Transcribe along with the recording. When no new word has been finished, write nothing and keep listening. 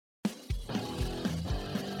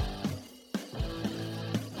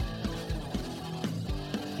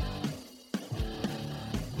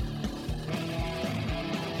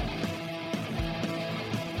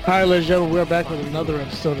All right, ladies and gentlemen, we're back with another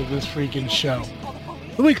episode of This Freaking Show.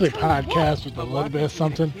 The weekly podcast with a little bit of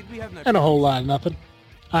something and a whole lot of nothing.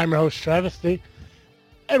 I'm your host, Travis D.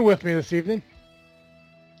 And with me this evening,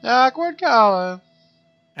 Awkward Colin.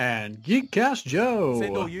 And Geekcast Joe.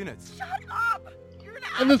 Send all units. Shut up!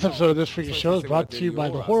 and this episode of This Freaking Show is brought to you by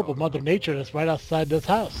the horrible Mother Nature that's right outside this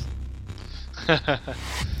house.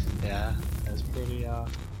 Yeah, that's pretty,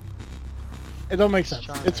 It don't make sense.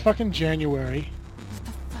 It's fucking January,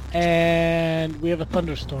 and we have a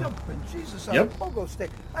thunderstorm. Jesus, Yep. on a pogo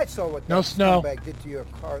stick. I saw what No that snow. scumbag did to your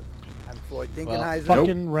car. I'm Floyd Well, Dinkenheiser.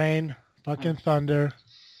 Fucking rain, fucking thunder.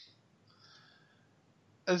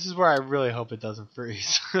 this is where I really hope it doesn't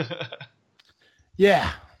freeze.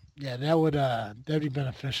 Yeah, that'd be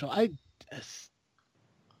beneficial.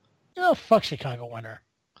 Fuck Chicago winter.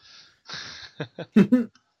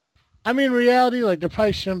 I mean, in reality, like, there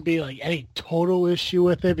probably shouldn't be, like, any total issue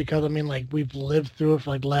with it because, I mean, like, we've lived through it for,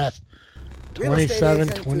 like, the last Real estate 27,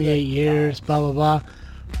 agent to 28 the- years, blah, blah, blah.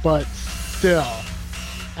 But still,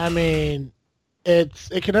 I mean, it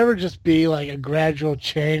can never just be, like, a gradual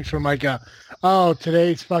change from, like,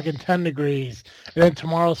 today's fucking 10 degrees, and then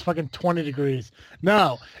tomorrow's fucking 20 degrees.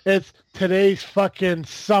 No, it's today's fucking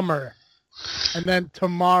summer, and then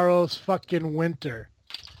tomorrow's fucking winter.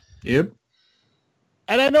 Yep.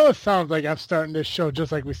 And I know it sounds like I'm starting this show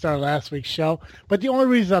just like we started last week's show, but the only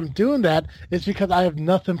reason I'm doing that is because I have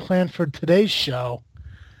nothing planned for today's show,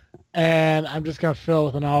 and I'm just going to fill it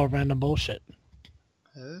with an hour of random bullshit.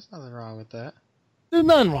 There's nothing wrong with that. There's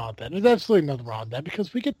nothing wrong with that. There's absolutely nothing wrong with that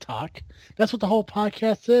because we could talk. That's what the whole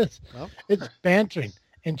podcast is. Well, It's bantering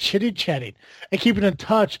and chitty-chatting and keeping in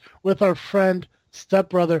touch with our friend,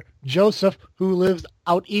 stepbrother, Joseph, who lives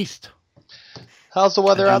out east. how's the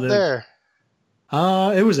weather I out do live- there?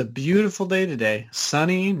 It was a beautiful day today.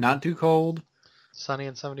 Sunny, not too cold. Sunny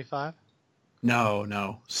and 75?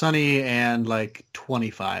 No. Sunny and like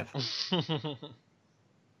 25.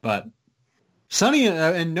 But sunny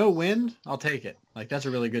and no wind, I'll take it. Like, that's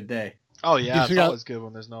a really good day. Oh, yeah, You it's got- always good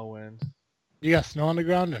when there's no wind. You got snow on the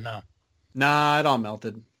ground or no? Nah, it all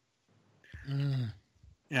melted.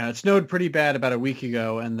 Yeah, it snowed pretty bad about a week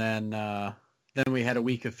ago, and then we had a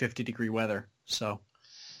week of 50-degree weather. So,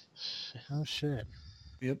 Oh, shit.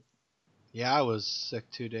 yep. Yeah, I was sick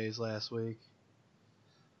 2 days last week.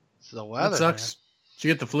 It's the weather, That sucks. Did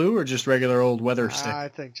you get the flu or just regular old weather man. stick? I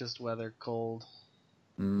think just weather cold.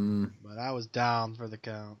 Mm. But I was down for the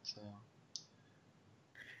count, so.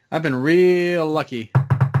 I've been real lucky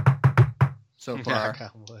so Yeah, far. knock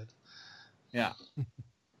on wood. Yeah.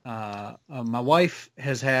 My wife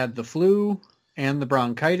has had the flu and the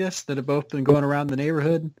bronchitis that have both been going around the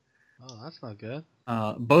neighborhood. Oh, that's not good.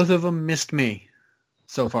 Both of them missed me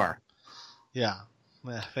so far. Yeah,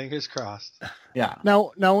 fingers crossed. Yeah.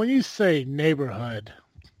 Now, when you say neighborhood,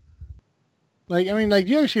 like, I mean, like,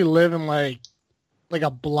 do you actually live in, like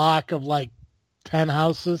a block of, like, 10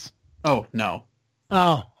 houses? Oh, no.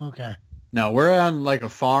 Oh, okay. No, we're on like a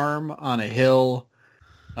farm on a hill.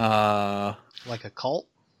 Like a cult?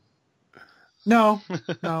 No,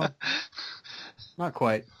 not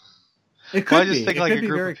quite. It could Well, I just be. think It like could a be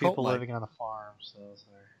group very of people cult-like. living on a farm. So it's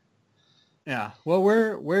like... Yeah. Well,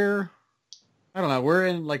 we're I don't know. We're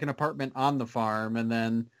in like an apartment on the farm, and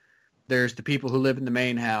then there's the people who live in the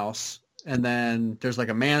main house, and then there's like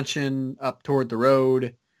a mansion up toward the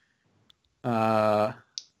road.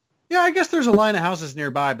 Yeah, I guess there's a line of houses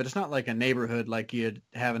nearby, but it's not like a neighborhood like you'd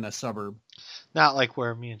have in a suburb. Not like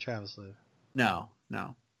where me and Travis live. No.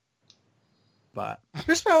 But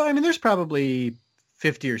there's probably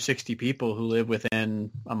 50 or 60 people who live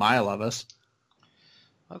within a mile of us.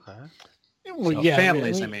 Okay. Well, So yeah,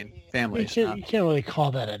 families, You families. can't, not- you can't really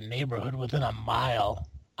call that a neighborhood within a mile.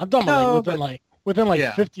 I'm talking No, about within like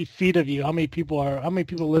yeah. 50 feet of you. How many people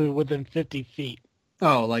live within 50 feet?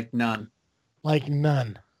 Oh, like none. Like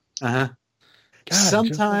none. Uh-huh. God,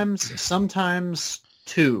 Sometimes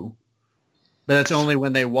two. But that's only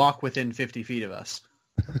when they walk within 50 feet of us.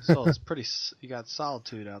 So it's pretty. You got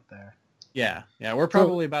solitude out there. Yeah. We're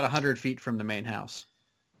probably about 100 feet from the main house.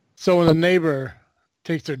 So when a neighbor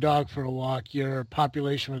takes their dog for a walk, your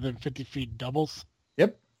population within 50 feet doubles?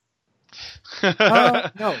 Yep.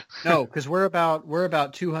 No, because we're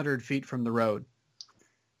about 200 feet from the road.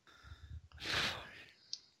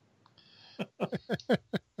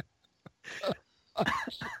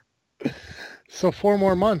 So 4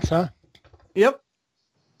 more months, huh? Yep.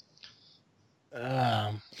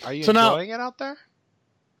 Are you So now- enjoying it out there?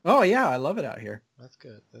 Oh yeah, I love it out here. That's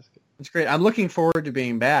good. It's great. I'm looking forward to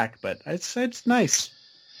being back, but it's nice.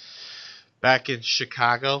 Back in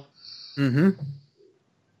Chicago. Mm-hmm.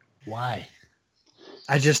 Why?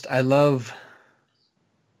 I love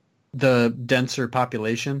the denser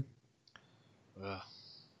population Ugh.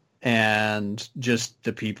 and just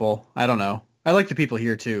the people. I don't know. I like the people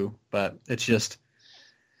here too, but it's just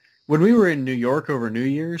when we were in New York over New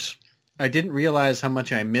Year's, I didn't realize how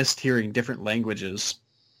much I missed hearing different languages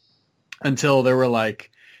until there were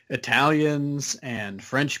like Italians and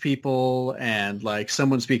French people and like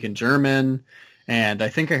someone speaking German, and I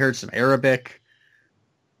think I heard some Arabic.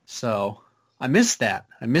 So I missed that.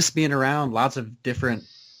 I miss being around lots of different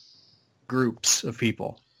groups of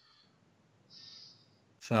people.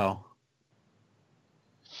 So,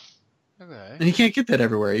 Okay. and you can't get that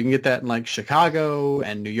everywhere. You can get that in like Chicago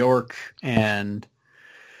and New York and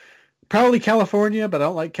probably California, but I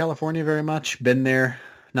don't like California very much. Been there,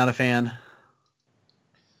 not a fan.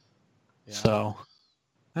 Yeah. So,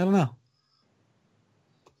 I don't know.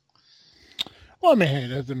 Well, I mean, hey,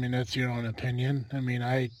 that's your own opinion. I mean,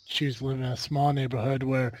 I choose to live in a small neighborhood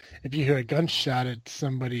where if you hear a gunshot, it's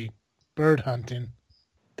somebody bird hunting.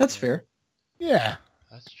 That's fair. Yeah,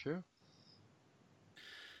 That's true.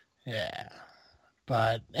 yeah.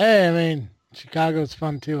 But hey, I mean, Chicago's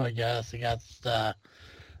fun too, I guess. It got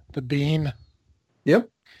the Bean Yep.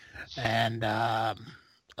 and a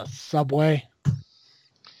Subway.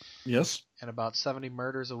 Yes. And about 70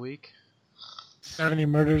 murders a week. 70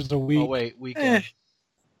 murders a week. Oh wait, weekend.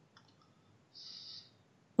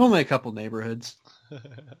 Only a couple neighborhoods.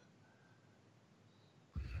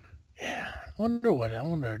 Yeah. I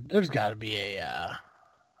wonder. There's got to be a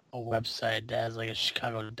website that has like a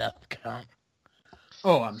Chicago death count.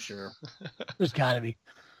 Oh, I'm sure. There's got to be.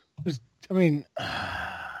 I mean, no,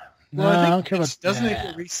 Well, I I don't think care about doesn't it that.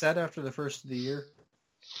 get reset after the first of the year?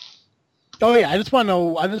 Oh yeah, I just want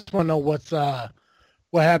to know what's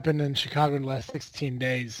what happened in Chicago in the last 16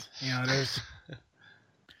 days. You know, there's.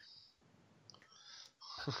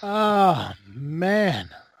 Oh man.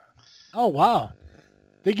 Oh wow.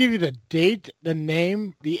 They give you the date, the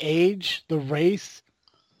name, the age, the race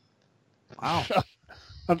Wow.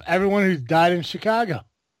 of everyone who's died in Chicago.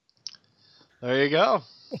 There you go.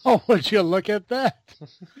 Oh, would you look at that?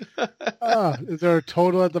 Oh, is there a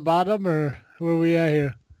total at the bottom, or where are we at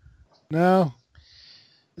here? No.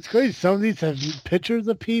 It's crazy. Some of these have pictures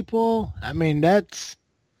of people. I mean, that's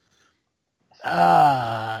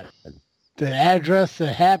the address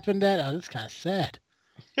that happened at. Oh, that's kind of sad.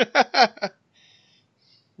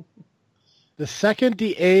 The 2nd,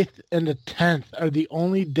 the 8th, and the 10th are the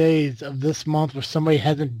only days of this month where somebody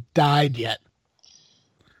hasn't died yet.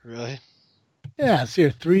 Really? Yeah, see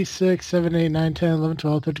here. 3, 6, 7, 8, 9, 10, 11,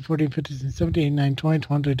 12, 13, 14, 15, 16, 17, 18, 19, 20,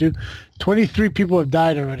 21, 22. 23 people have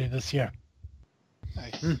died already this year.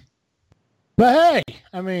 Nice. But hey,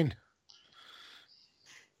 I mean,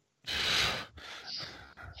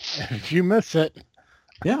 if you miss it,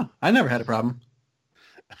 Yeah, I never had a problem.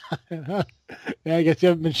 yeah, I guess you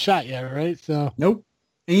haven't been shot yet, right? So, Nope.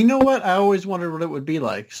 And you know what? I always wondered what it would be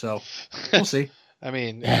like, so we'll see. I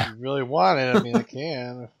mean, Yeah. if you really want it, I mean, I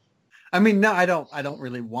can. I mean, no, I don't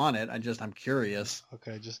really want it. I'm curious.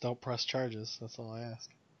 Okay, just don't press charges. That's all I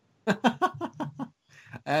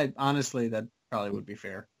ask. Honestly, that probably would be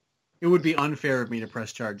fair. It would be unfair of me to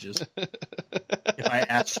press charges if I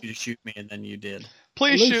asked you to shoot me and then you did.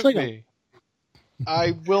 Please It looks shoot like me.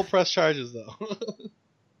 I will press charges, though. it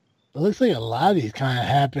looks like a lot of these kind of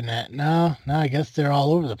happen at, no, I guess they're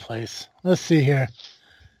all over the place. Let's see here.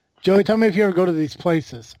 Joey, tell me if you ever go to these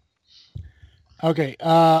places. Okay,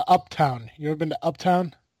 Uptown. You ever been to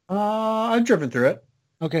Uptown? I've driven through it.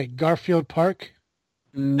 Okay, Garfield Park.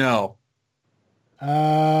 No.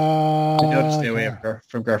 I know to stay away okay.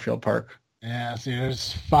 from Garfield Park. Yeah, see,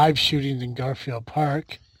 there's 5 shootings in Garfield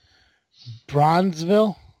Park.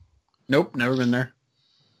 Bronzeville, Nope, never been there.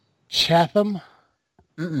 Chatham,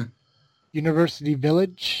 Mm-mm. University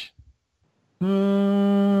Village.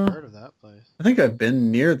 Heard of that place. I think I've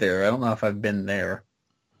been near there. I don't know if I've been there.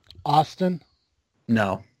 Austin,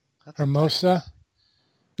 No. That's Hermosa,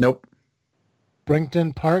 Nope.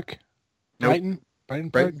 Brinkton Park, Nope.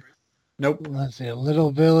 Brighton Park. Right. Nope. Let's see,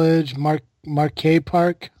 Little Village, Marquet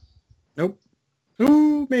Park. Nope.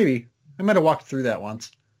 Ooh, maybe. I might have walked through that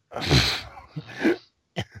once.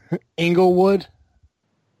 Inglewood.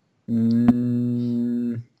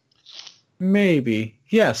 Maybe.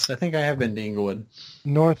 Yes, I think I have been to Inglewood.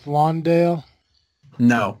 North Lawndale,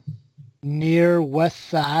 No. near West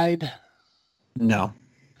Side, No.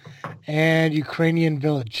 and Ukrainian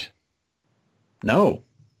Village. No.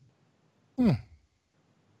 Hmm.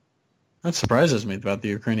 That surprises me about the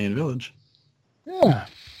Ukrainian village. Yeah,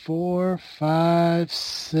 4, 5,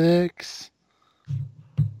 6,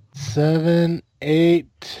 7,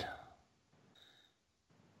 8.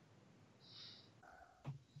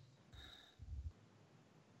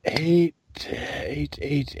 Eight, eight,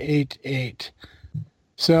 eight, eight, eight.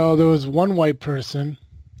 So there was one white person,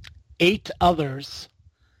 8 others,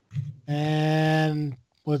 and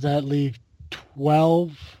was that leave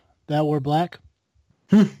 12 that were black?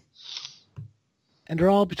 And they're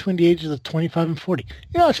all between the ages of 25 and 40.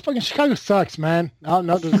 You know, fucking Chicago sucks, man. Oh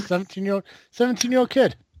no, there's a 17-year-old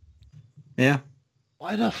kid. Yeah.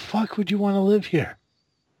 Why the fuck would you want to live here?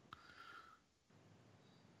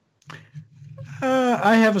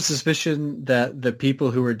 I have a suspicion that the people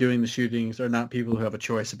who are doing the shootings are not people who have a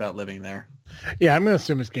choice about living there. Yeah, I'm going to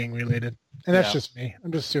assume it's gang related. And that's Yeah. just me.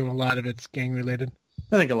 I'm just assuming a lot of it's gang related.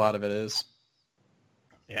 I think a lot of it is.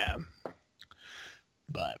 Yeah.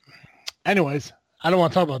 But anyways, I don't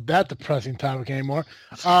want to talk about that depressing topic anymore.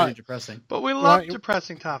 It's pretty depressing. But we love Well,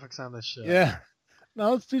 depressing topics on this show. Yeah.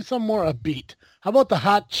 Now let's do some more upbeat. How about the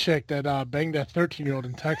hot chick that banged that 13-year-old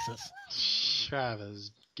in Texas?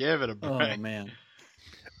 Travis, give it a break. Oh, man.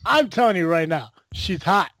 I'm telling you right now, she's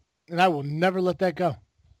hot, and I will never let that go.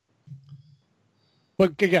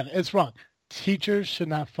 But again, it's wrong. Teachers should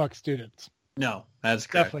not fuck students. No, that's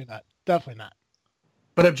correct. Definitely not. Definitely not.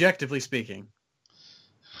 But objectively speaking,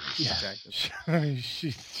 Yeah, attractive.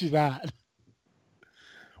 she's not.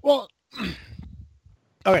 Well,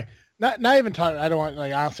 okay. Not even talking. I don't want,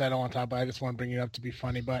 like, honestly, I don't want to talk about it. I just want to bring it up to be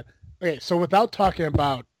funny. But okay, so without talking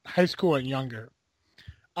about high school and younger,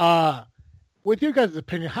 with your guys'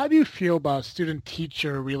 opinion, how do you feel about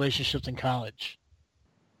student-teacher relationships in college?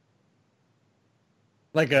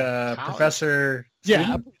 Like a College? professor. Yeah,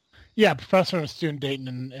 student? yeah, professor and student dating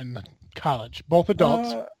in college, both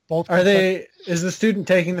adults, both. Are they? Is the student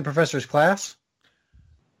taking the professor's class?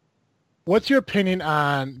 What's your opinion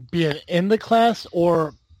on being in the class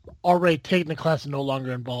or already taking the class and no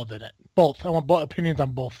longer involved in it? Both. I want both opinions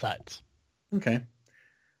on both sides. Okay.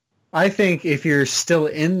 I think if you're still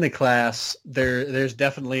in the class, there's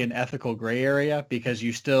definitely an ethical gray area because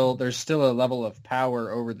there's still a level of power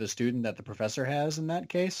over the student that the professor has in that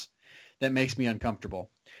case that makes me uncomfortable.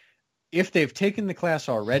 If they've taken the class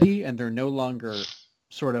already and they're no longer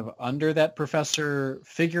sort of under that professor,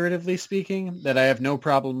 figuratively speaking, that I have no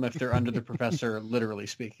problem if they're under the professor, literally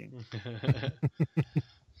speaking.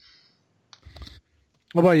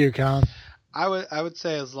 What about you, Colin? I would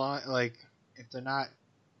say as long if they're not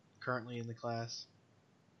currently in the class,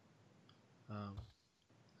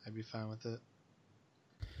 I'd be fine with it.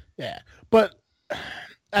 Yeah, but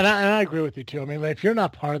and I agree with you too. I mean, like, if you're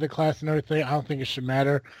not part of the class and everything, I don't think it should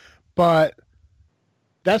matter. But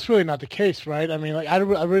that's really not the case, right? I mean, like, I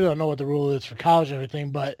really don't know what the rule is for college and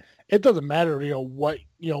everything, but it doesn't matter, what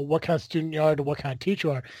kind of student you are to what kind of teacher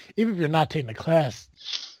you are. Even if you're not taking the class,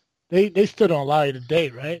 they still don't allow you to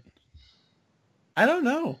date, right? I don't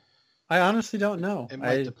know. I honestly don't know. It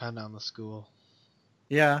might depend on the school.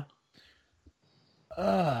 Yeah.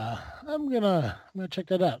 I'm gonna check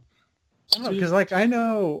that out. Because, like, I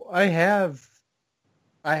know I had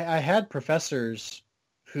professors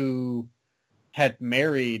who had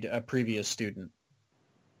married a previous student.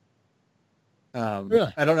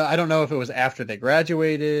 Really? I don't know if it was after they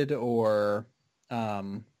graduated or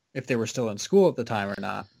if they were still in school at the time or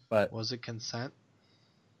not. But Was it consent?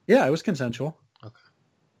 yeah, it was consensual. Okay.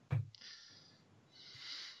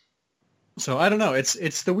 So I don't know.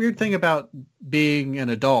 It's the weird thing about being an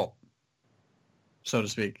adult, so to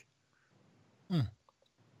speak.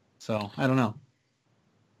 So I don't know.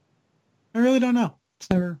 I really don't know.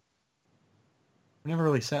 I never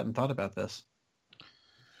really sat and thought about this.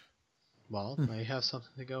 Well, now you have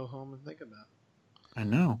something to go home and think about. I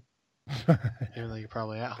know. Even though you're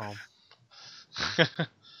probably at home.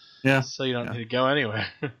 Yeah. So you don't need to go anywhere.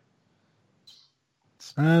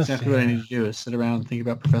 Exactly what I need to do is sit around and think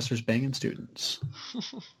about professors banging students.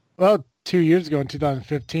 Well, 2 years ago in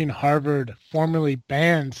 2015, Harvard formally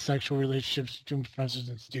banned sexual relationships between professors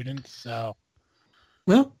and students. So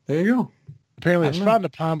Well, there you go. apparently I it's don't know. frowned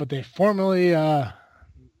upon, but they formally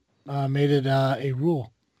made it a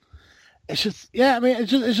rule. It's just, yeah, I mean,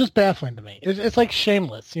 it's just baffling to me. It's like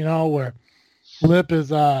Shameless, where Lip is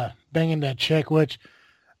banging that chick, which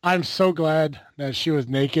I'm so glad that she was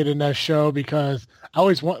naked in that show because I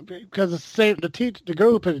always because it's the same. The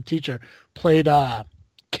girl who played the teacher played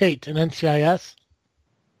Kate in NCIS,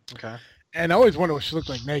 Okay. and I always wondered what she looked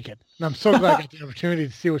like naked. And I'm so glad I got the opportunity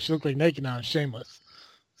to see what she looked like naked now in Shameless.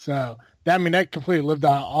 So that completely lived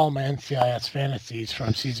out all my NCIS fantasies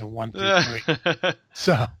from season 1 through 3.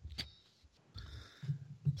 So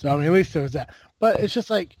I mean, at least there was that. But it's just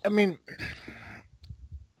like, I mean,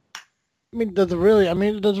 does it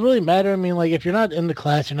really matter? I mean, like, if you're not in the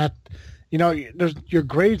class, you're not, your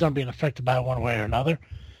grades aren't being affected by it one way or another.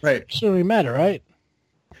 Right. It shouldn't really matter, right?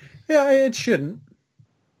 Yeah, it shouldn't.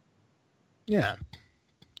 Yeah.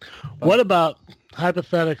 What about,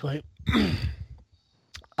 hypothetically,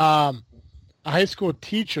 a high school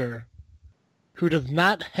teacher who does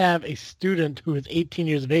not have a student who is 18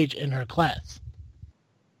 years of age in her class?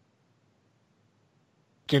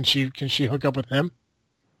 Can she hook up with him?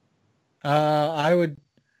 I would.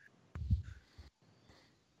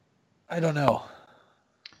 I don't know.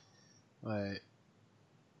 I'm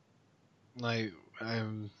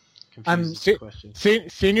confused I'm with the question.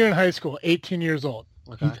 Senior in high school, 18 years old.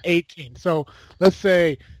 Okay. He's 18. So let's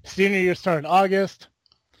say senior year started in August.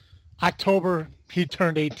 October, he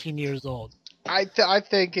turned 18 years old. I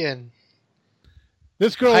think in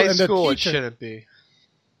This girl high and the school it teacher. shouldn't be.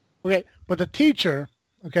 Okay, but the teacher,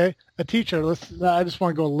 okay, a teacher, I just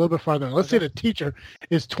want to go a little bit farther. Let's say the teacher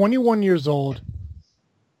is 21 years old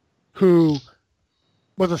who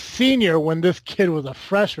was a senior when this kid was a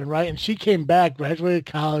freshman, right? And she came back, graduated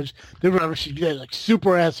college, did whatever she did, like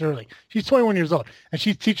super ass early. She's 21 years old, and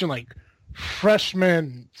she's teaching like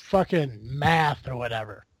freshman fucking math or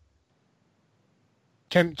whatever.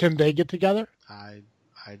 Can they get together? I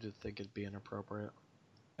just think it'd be inappropriate.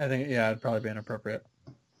 I think, yeah, it'd probably be inappropriate.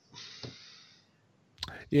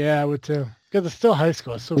 Yeah, I would too. Because it's still high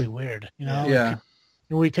school. It's still be weird, you know? Yeah.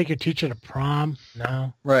 Will you take your teacher to prom?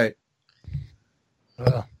 No. Right.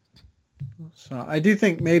 Ugh. So I do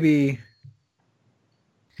think maybe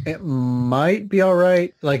it might be all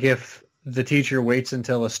right, like if the teacher waits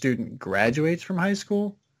until a student graduates from high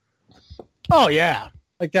school. Oh, yeah.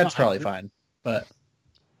 Like that's probably fine, but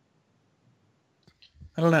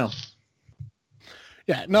I don't know.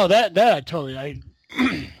 Yeah, no, that I totally,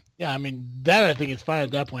 yeah, I mean, that I think is fine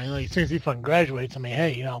at that point. Like, as soon as he fucking graduates, I mean,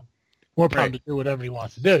 hey, you know, more power Right. to do whatever he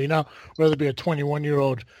wants to do, you know, whether it be a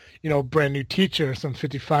 21-year-old, you know, brand new teacher or some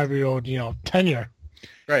 55-year-old, you know, tenure.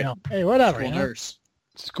 Right. You know, hey, whatever, School you know, nurse.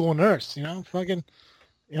 school nurse, you know, fucking,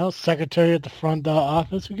 you know, secretary at the front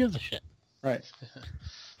office, who gives a shit? Right.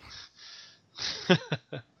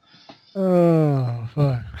 Oh,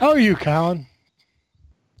 fuck. How are you, Colin?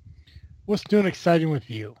 What's doing exciting with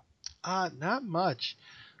you? Not much.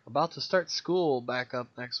 About to start school back up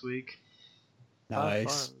next week.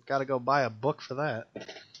 Nice. Got to go buy a book for that.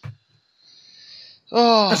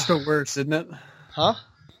 Oh, That's the worst, isn't it? huh?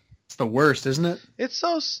 It's the worst, isn't it? It's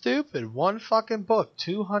so stupid. One fucking book,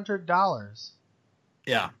 $200.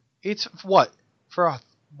 Yeah. It's what for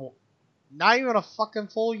not even a fucking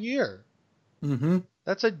full year. Mm-hmm.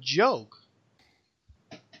 That's a joke.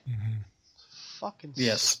 Fucking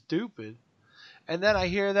Yes. stupid. And then I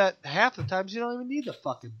hear that half the times you don't even need the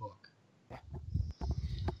fucking book.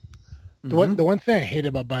 The one thing I hate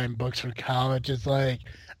about buying books for college is like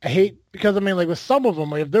I hate because I mean like with some of them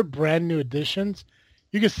like if they're brand new editions,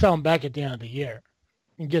 you can sell them back at the end of the year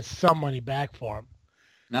and get some money back for them.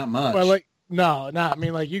 Not much. But like no, I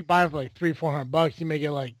mean like you buy them for like $300-400, you may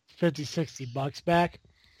get like $50-60 back.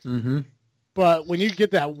 Mm-hmm. But when you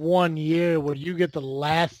get that 1 year where you get the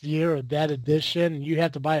last year of that edition and you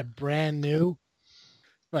have to buy it brand new,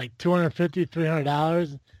 like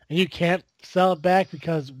 $250-300, and you can't sell it back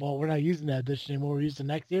because, well, we're not using that edition anymore. We're using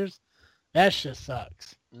next year's. That shit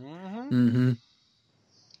sucks. Mm-hmm. Mm-hmm.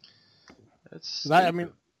 That's I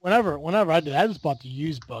mean, whenever I did, I just bought the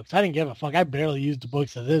used books. I didn't give a fuck. I barely used the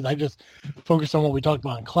books as is. I just focused on what we talked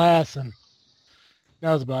about in class, and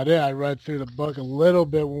that was about it. I read through the book a little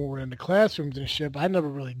bit when we were in the classrooms and shit, but I never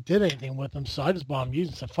really did anything with them, so I just bought them used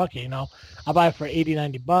and said, fuck it, you know. I'll buy it for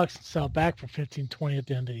 $80-90 and sell it back for $15-20 at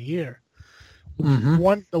the end of the year.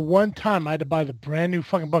 Mm-hmm. The one time I had to buy the brand new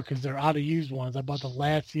fucking book because they're out of used ones. I bought the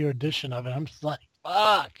last year edition of it. I'm just like,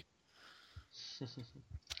 fuck.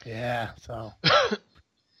 Yeah, so.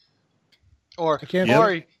 or I can't-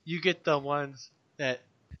 or you get the ones that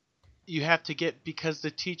you have to get because the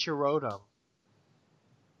teacher wrote them.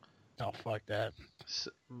 Oh, fuck that.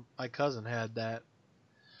 My cousin had that.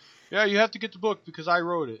 Yeah, you have to get the book because I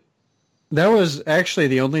wrote it. That was actually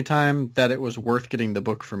the only time that it was worth getting the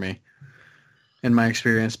book for me, in my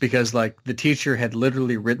experience, because like the teacher had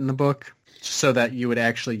literally written the book so that you would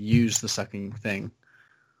actually use the sucking thing.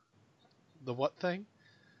 The what thing?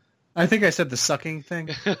 I think I said the sucking thing.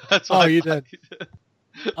 That's Oh, what I you thought did.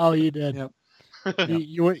 Oh, you did. Yep.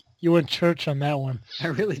 You went church on that one. I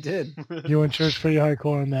really did. You went church pretty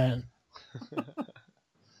hardcore on that.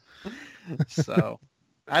 So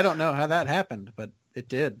I don't know how that happened, but it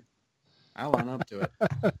did. I went up to it.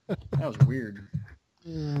 That was weird.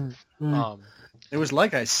 It was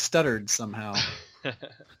like I stuttered somehow.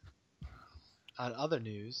 On other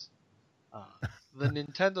news, the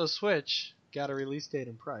Nintendo Switch got a release date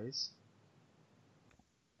and price.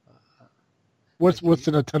 What's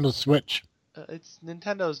the Nintendo Switch? It's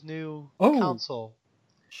Nintendo's new Oh. console.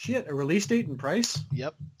 Shit, a release date and price?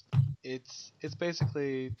 Yep. It's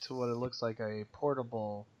basically to what it looks like a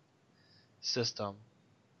portable system.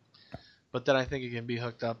 But then I think it can be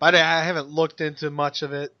hooked up. I haven't looked into much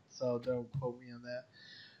of it, so don't quote me on that.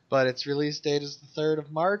 But its release date is the 3rd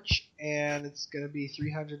of March, and it's going to be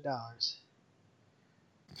 $300.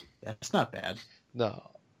 That's not bad. No.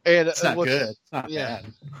 And It's not good. It's not yeah.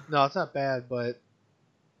 bad. No, it's not bad, but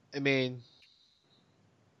I mean,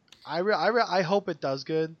 I hope it does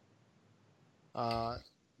good.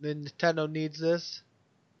 Nintendo needs this.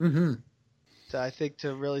 Mm-hmm. I think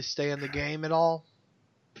to really stay in the game at all.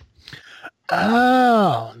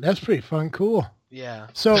 Oh, that's pretty fun. Cool. Yeah.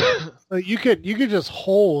 So you could just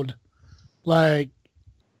hold like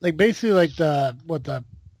basically like the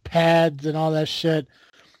pads and all that shit.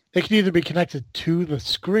 It can either be connected to the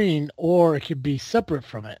screen or it could be separate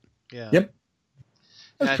from it. Yeah. Yep.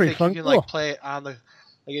 That's I pretty think fun. you can Cool. like play it on the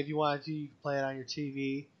if you wanted to, you can play it on your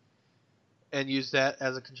TV and use that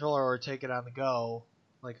as a controller, or take it on the go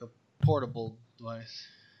like a portable device.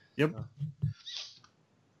 Yep.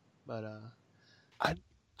 But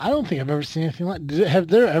I don't think I've ever seen anything like. Have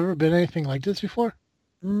there ever been anything like this before?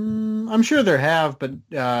 I'm sure there have, but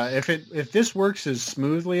if this works as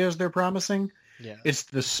smoothly as they're promising, yeah. it's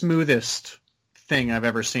the smoothest thing I've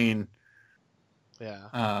ever seen.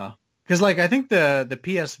 Yeah. Because like I think the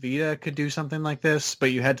PS Vita could do something like this,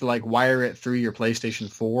 but you had to like wire it through your PlayStation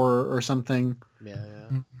 4 or something. Yeah.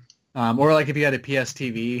 Or like if you had a PS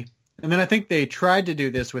TV. And then I think they tried to do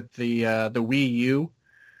this with the Wii U,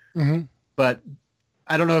 Mm-hmm. but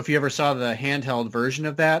I don't know if you ever saw the handheld version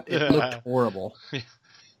of that. It looked horrible.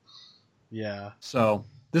 Yeah. So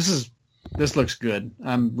this looks good.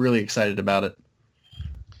 I'm really excited about it.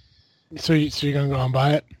 So you're gonna go and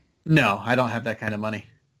buy it? No, I don't have that kind of money.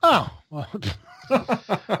 Oh, well,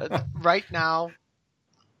 Right now,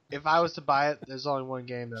 if I was to buy it, there's only one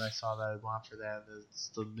game that I saw that I'd want for that. It's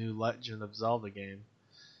the new Legend of Zelda game,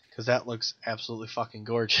 because that looks absolutely fucking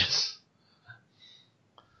gorgeous.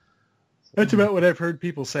 That's about what I've heard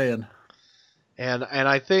people saying. And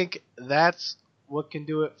I think that's what can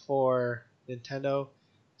do it for Nintendo,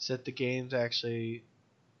 is that the games actually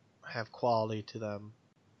have quality to them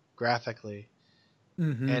graphically,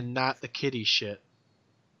 Mm-hmm. and not the kiddie shit.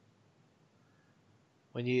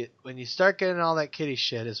 When you start getting all that kiddie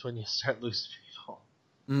shit is when you start losing people.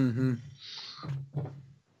 Mm-hmm.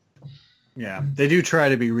 Yeah, they do try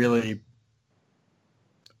to be really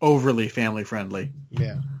overly family friendly.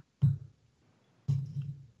 Yeah.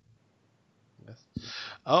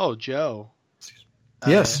 Oh, Joe.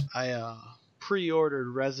 Yes. I pre-ordered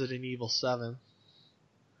Resident Evil 7.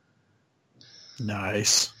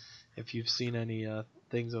 Nice. If you've seen any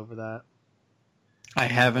things over that. I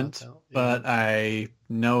haven't, Yeah. but I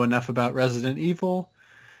know enough about Resident Evil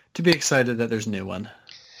to be excited that there's a new one.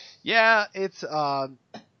 Yeah, it's a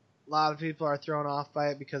lot of people are thrown off by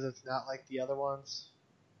it because it's not like the other ones.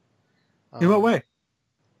 In what way?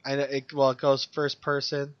 It goes first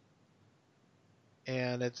person,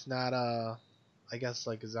 and it's not I guess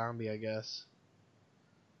like a zombie, I guess.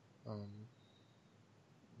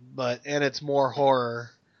 But it's more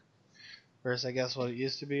horror versus I guess what it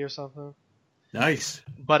used to be or something. Nice.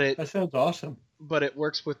 But That sounds awesome. it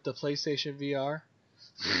works with the PlayStation VR.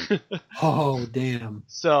 Oh, damn.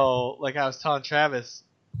 So, like I was telling Travis,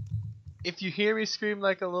 if you hear me scream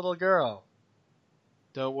like a little girl,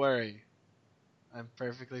 don't worry. I'm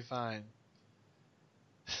perfectly fine.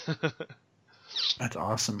 That's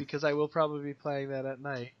awesome. Because I will probably be playing that at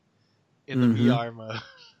night in the Mhm. VR mode.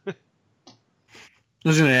 I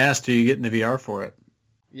was going to ask, do you get in the VR for it?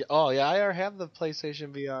 Yeah, oh, yeah, I already have the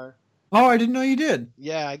PlayStation VR. Oh, I didn't know you did.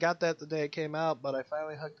 Yeah, I got that the day it came out, but I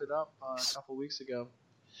finally hooked it up a couple weeks ago.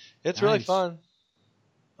 It's really Nice. fun.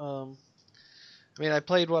 I mean, I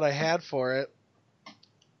played what I had for it.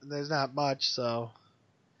 There's not much, so.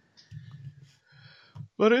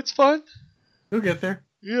 But it's fun. You'll get there.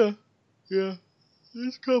 Yeah. There's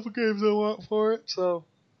a couple games I want for it, so.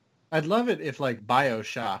 I'd love it if, like,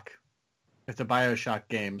 Bioshock, if the Bioshock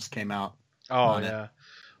games came out. Oh, on it. yeah.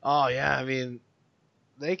 Oh, yeah, I mean,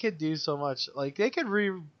 they could do so much. Like, they could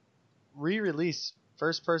re-release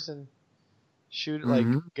first-person shoot, like,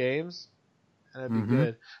 Mhm. games, and that'd be Mhm.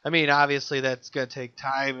 good. I mean, obviously, that's going to take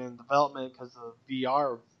time and development because of the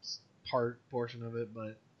VR portion of it,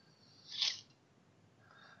 but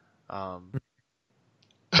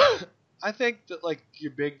I think that, like,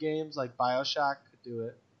 your big games like Bioshock could do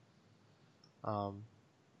it.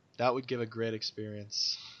 That would give a great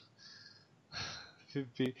experience. It'd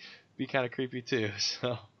be kind of creepy too.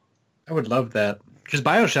 So. I would love that. Because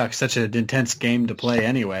Bioshock's such an intense game to play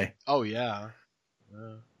anyway. Oh yeah.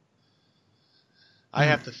 I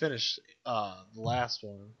have to finish the last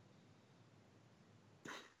one.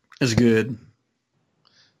 It's good.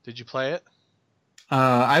 Did you play it?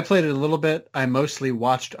 I played it a little bit. I mostly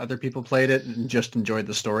watched other people played it and just enjoyed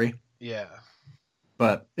the story. Yeah.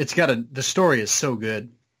 But it's got the story is so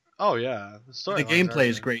good. Oh yeah, The gameplay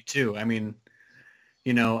is great too. I mean,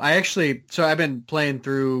 you know, I've been playing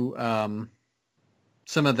through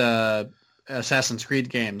some of the Assassin's Creed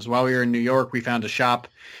games. While we were in New York, we found a shop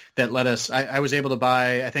that let us. I was able to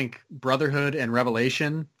buy, I think, Brotherhood and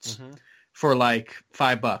Revelation for like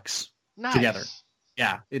 $5 nice. together.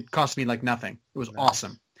 Yeah, it cost me like nothing. It was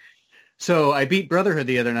awesome. So I beat Brotherhood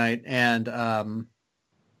the other night, and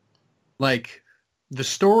like the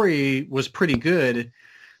story was pretty good,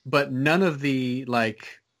 but none of the like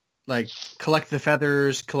collect the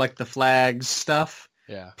feathers, collect the flags stuff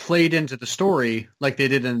played into the story like they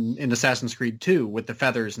did in Assassin's Creed 2 with the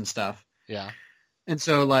feathers and stuff. Yeah. And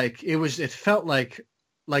so like it felt like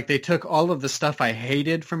they took all of the stuff I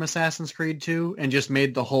hated from Assassin's Creed 2 and just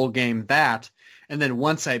made the whole game that. And then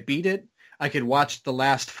once I beat it, I could watch the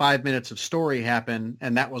last 5 minutes of story happen,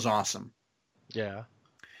 and that was awesome. Yeah.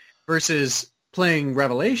 Versus playing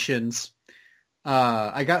Revelations,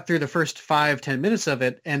 I got through the first 5-10 minutes of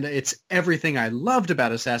it, and it's everything I loved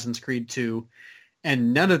about Assassin's Creed 2,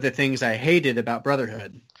 and none of the things I hated about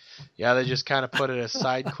Brotherhood. Yeah, they just kind of put it as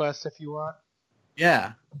side quest if you want.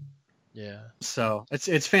 Yeah. Yeah. So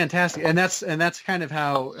it's fantastic, and that's kind of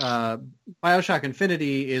how BioShock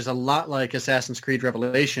Infinity is a lot like Assassin's Creed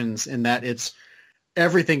Revelations in that it's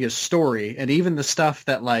everything is story, and even the stuff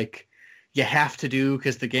that like you have to do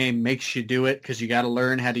because the game makes you do it because you got to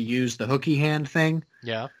learn how to use the hooky hand thing.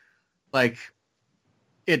 Yeah. Like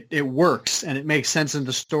it works and it makes sense in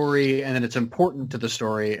the story, and then it's important to the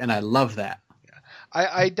story, and I love that. Yeah.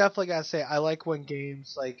 I definitely gotta say I like when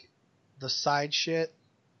games like the side shit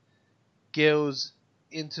goes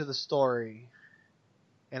into the story,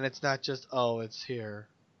 and it's not just it's here,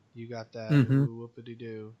 you got that, whoopity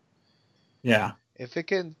doo. Yeah. If it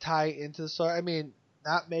can tie into the story, I mean,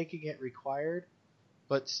 not making it required,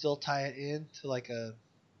 but still tie it into like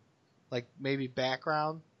maybe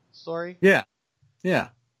background story. Yeah. Yeah.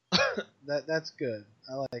 That's good.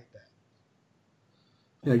 I like that.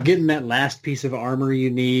 You know, getting that last piece of armor you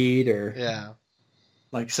need, or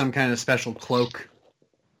like some kind of special cloak.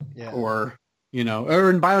 Yeah. Or, you know, or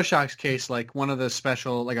in BioShock's case, like one of the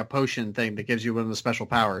special, like a potion thing that gives you one of the special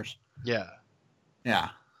powers. Yeah. Yeah.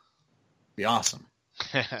 Be awesome.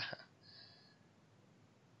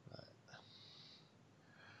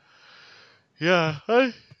 Yeah,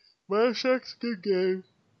 BioShock's a good game.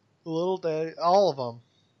 A little day, all of them.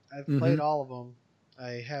 I've played all of them.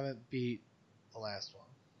 I haven't beat the last one.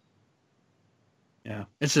 Yeah,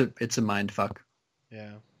 it's a mind fuck.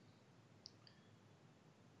 Yeah.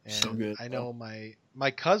 And So good. I know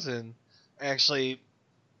my cousin actually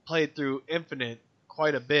played through Infinite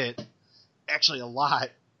quite a bit, actually a lot,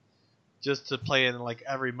 just to play in like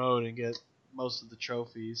every mode and get most of the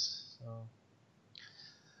trophies. So,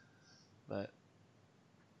 but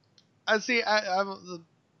I see, I'm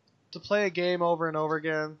to play a game over and over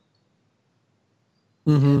again.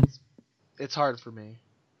 It's hard for me.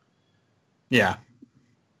 Yeah,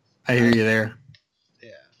 I hear you there. Yeah.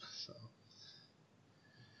 So,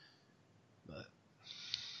 but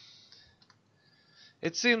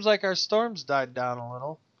it seems like our storms died down a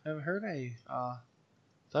little. Haven't heard any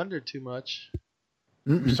thunder too much.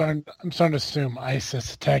 I'm starting to assume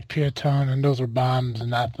ISIS attacked Peatone, and those were bombs and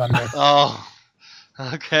not thunder. Oh,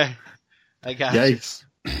 okay. I got Yikes.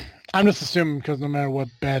 I'm just assuming because no matter what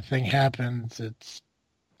bad thing happens, it's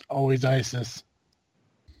always ISIS.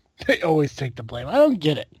 They always take the blame. I don't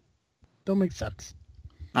get it. Don't make sense.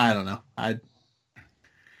 I don't know. I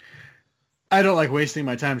don't like wasting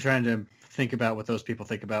my time trying to think about what those people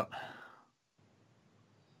think about.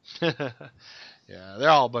 Yeah, they're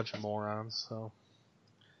all a bunch of morons. So,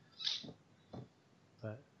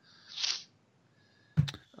 but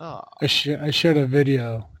I shared a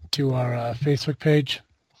video to our Facebook page.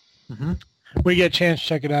 We get a chance,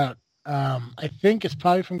 check it out. I think it's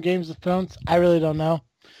probably from Games of Thrones. I really don't know.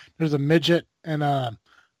 There's a midget and I'm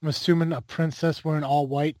assuming a princess wearing all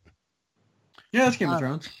white. Yeah, it's Game of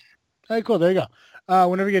Thrones. Hey, cool. There you go.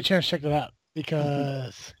 Whenever you get a chance, check it out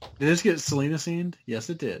because Did this get Selena scened? Yes,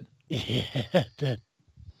 it did. yeah, it did.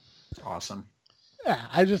 Awesome. Yeah,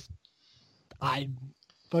 I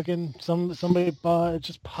fucking somebody it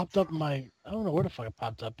just popped up in my, I don't know where the fuck it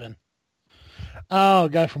popped up in. Oh, a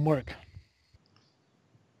guy from work.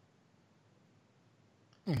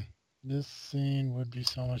 This scene would be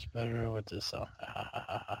so much better with this song.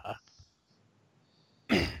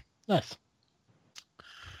 Nice.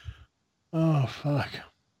 Oh, Oh, fuck.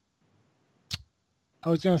 I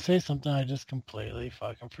was going to say something. I just completely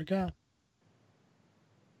fucking forgot.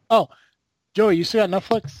 Oh, Joey, you still got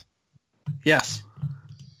Netflix? Yes.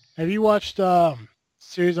 Have you watched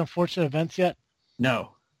series Unfortunate Events yet?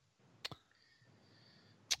 No.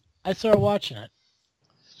 I started watching it.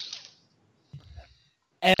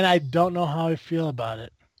 And I don't know how I feel about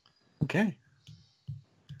it. Okay.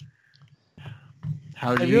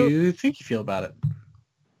 How do Have you think you feel about it?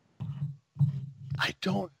 I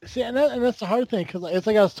don't see, and that's the hard thing because it's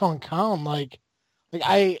like I was telling Colin,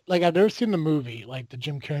 I've never seen the movie, like the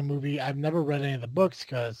Jim Carrey movie. I've never read any of the books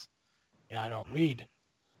because, I don't read,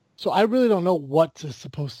 so I really don't know what it's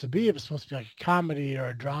supposed to be. If it's supposed to be like a comedy or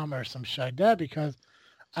a drama or some shit like that, because,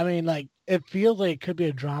 I mean, like it feels like it could be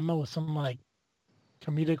a drama with some like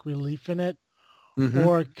comedic relief in it, Mm-hmm.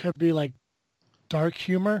 or it could be like dark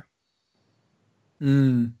humor.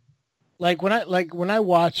 Mm. Like when I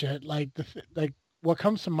watch it, what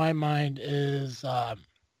comes to my mind is the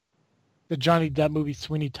Johnny Depp movie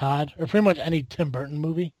Sweeney Todd, or pretty much any Tim Burton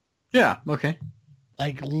movie. Yeah. Okay.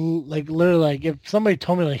 Like literally, like if somebody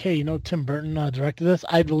told me like, hey, Tim Burton directed this,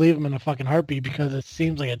 I'd believe him in a fucking heartbeat because it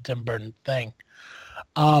seems like a Tim Burton thing.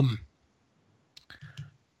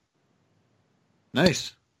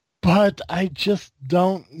 Nice. But I just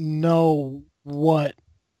don't know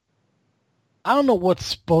I don't know what's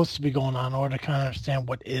supposed to be going on or to kind of understand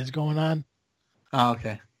what is going on. Oh,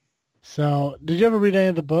 okay. So, did you ever read any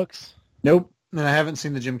of the books? Nope. And I haven't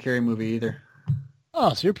seen the Jim Carrey movie either.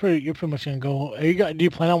 Oh, so you're pretty much gonna go. Do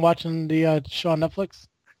you plan on watching the show on Netflix?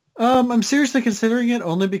 I'm seriously considering it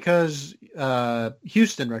only because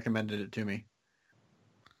Houston recommended it to me,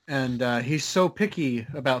 and he's so picky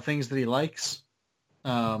about things that he likes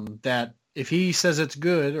that if he says it's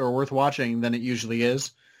good or worth watching, then it usually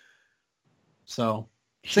is. So,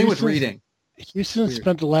 same with reading. Houston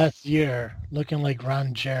spent the last year looking like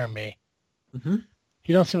Ron Jeremy. Mm-hmm.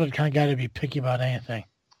 He don't seem like the kind of guy to be picky about anything.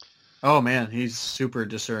 Oh man, he's super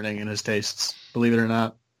discerning in his tastes. Believe it or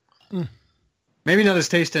not. Mm. Maybe not his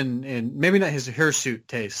taste in maybe not his hirsute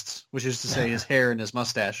tastes, which is to say his hair and his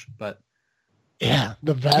mustache, but yeah,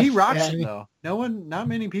 the vest. He rocks it though. Not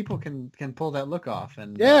many people can pull that look off.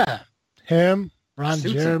 And him, Ron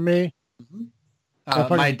Jeremy. Mm-hmm.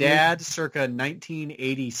 My dad, circa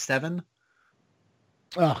 1987.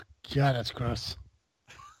 Oh God, that's gross.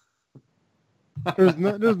 There's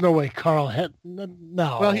no way Carl had no.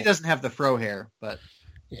 Well, he doesn't have the fro hair, but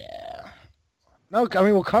yeah. No, I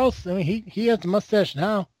mean, he has the mustache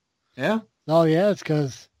now. Yeah. Oh yeah, it's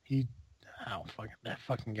because that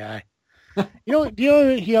fucking guy. Do you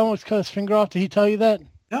know he almost cut his finger off? Did he tell you that?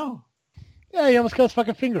 No. Yeah, he almost cut his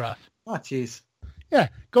fucking finger off. Oh, jeez. Yeah,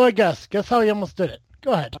 go ahead, guess. Guess how he almost did it.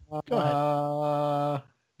 Go ahead. Go ahead.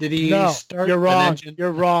 Did he start? You're wrong. An engine?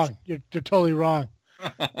 You're wrong. You're totally wrong.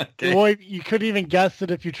 Okay. Boy, you couldn't even guess it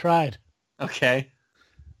if you tried. Okay.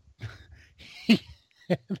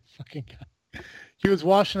 Fucking guy. He was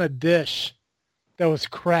washing a dish that was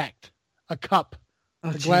cracked. A cup.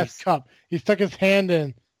 A glass cup. He stuck his hand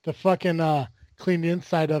in to fucking clean the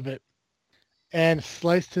inside of it and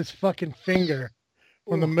sliced his fucking finger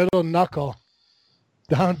from the middle knuckle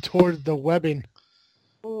down towards the webbing.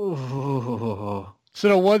 Ooh.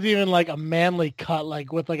 So it wasn't even like a manly cut,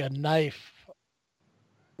 like with like a knife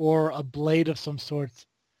or a blade of some sorts.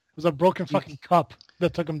 It was a broken fucking cup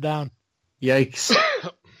that took him down. Yikes.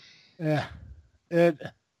 Yeah. It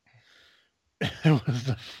was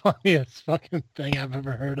the funniest fucking thing I've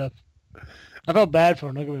ever heard of. I felt bad for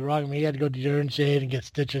him, don't get me wrong. I mean, he had to go to urine shade and get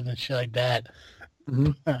stitches and shit like that.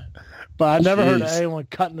 Mm-hmm. But I never heard of anyone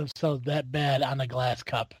cutting themselves that bad on a glass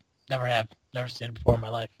cup. Never have. Never seen it before in my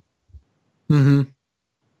life. Mm-hmm.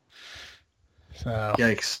 So.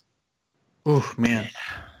 Yikes. Oh, man.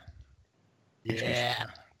 Yeah.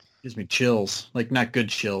 Gives me chills. Like, not good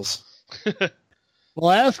chills.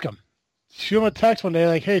 Well, ask him. Shoot him a text one day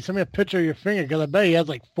like, hey, send me a picture of your finger, because I bet he has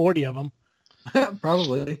like 40 of them.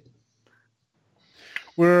 Probably.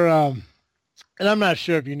 We're, and I'm not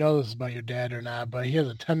sure if you know this about your dad or not, but he has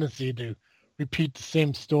a tendency to repeat the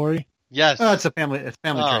same story. Yes. Oh, it's family trait.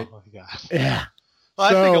 Oh, my God. Yeah. Well,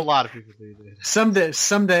 I think a lot of people do that.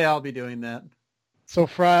 Someday I'll be doing that. So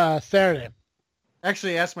Saturday.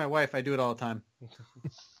 Actually, ask my wife. I do it all the time.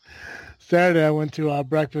 Saturday, I went to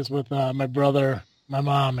breakfast with my brother, my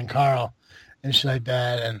mom, and Carl, and shit like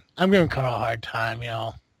that. And I'm giving Carl a hard time,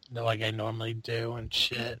 like I normally do and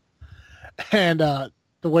shit. And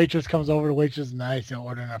the waitress comes over. The waitress is nice,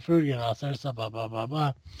 ordering our food, all sorts of stuff, blah, blah, blah,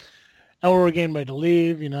 blah. And we're getting ready to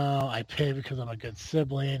leave, I pay because I'm a good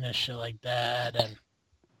sibling and shit like that. And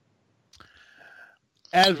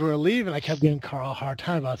as we were leaving, I kept giving Carl a hard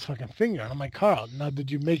time about his fucking finger. I'm like, Carl, now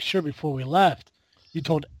did you make sure before we left you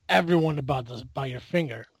told everyone about your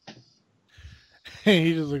finger? And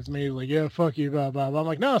he just looks at me like, yeah, fuck you, blah, blah, blah. I'm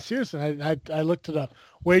like, no, seriously. I looked at the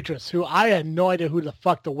waitress, who I had no idea who the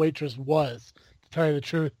fuck the waitress was, to tell you the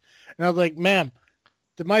truth. And I was like, ma'am,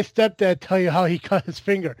 did my stepdad tell you how he cut his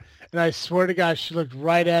finger? And I swear to God, she looked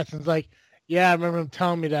right at us and was like, yeah, I remember him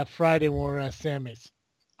telling me that Friday when we were at Sammy's.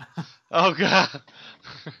 Oh God.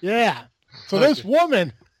 Yeah. So this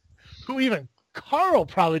woman, who even Carl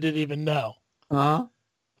probably didn't even know,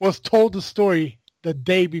 was told the story the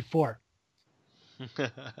day before.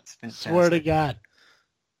 It's fantastic. Swear to God.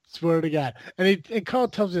 Swear to God. And Carl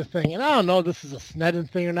tells me the thing, and I don't know if this is a Sneddon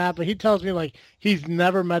thing or not, but he tells me like he's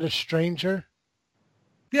never met a stranger.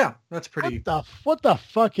 Yeah, that's pretty. What the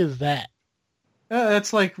fuck is that?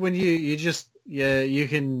 That's like when you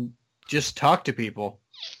can just talk to people.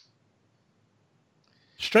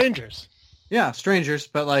 Strangers. Yeah, strangers,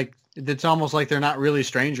 but like it's almost like they're not really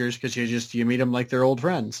strangers because you meet them like they're old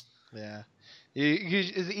friends. Yeah. You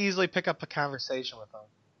easily pick up a conversation with them.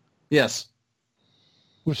 Yes.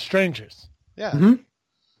 With strangers. Yeah. Mm-hmm.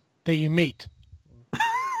 That you meet.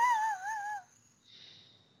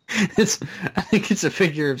 I think it's a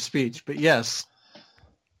figure of speech, but yes.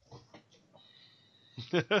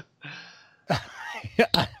 I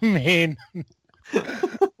mean,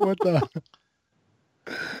 what the?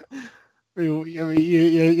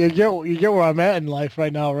 You get where I'm at in life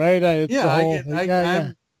right now, right?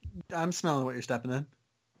 I'm smelling what you're stepping in.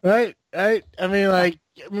 Right. I mean,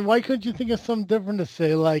 why couldn't you think of something different to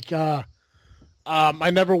say? Like,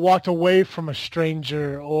 I never walked away from a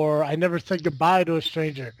stranger, or I never said goodbye to a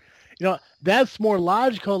stranger. You know, that's more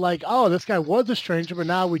logical. Like, oh, this guy was a stranger, but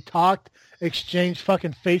now we talked, exchanged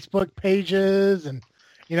fucking Facebook pages, and,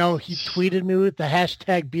 you know, he tweeted me with the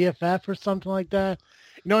hashtag BFF or something like that.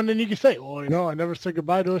 You know, and then you can say, well, you know, I never said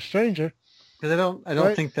goodbye to a stranger. Because I don't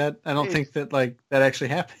Right? think that like that actually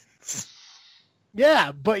happens.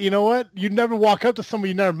 Yeah, but you know what? You never walk up to somebody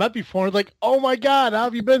you never met before and like, oh my God, how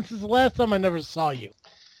have you been since the last time I never saw you?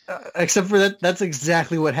 Except for that's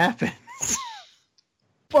exactly what happens.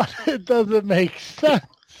 But it doesn't make sense.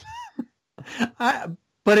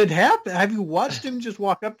 But it happened. Have you watched him just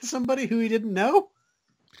walk up to somebody who he didn't know?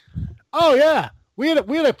 Oh yeah. We had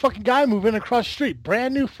a fucking guy move in across the street.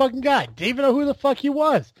 Brand new fucking guy. Didn't even know who the fuck he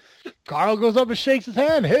was. Carl goes up and shakes his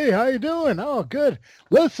hand. Hey, how you doing? Oh, good.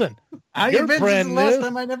 Listen, How you're you been since brand the last new.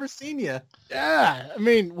 time I never seen you? Yeah, I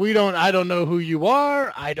mean, I don't know who you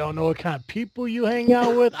are. I don't know what kind of people you hang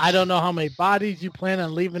out with. I don't know how many bodies you plan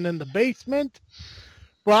on leaving in the basement.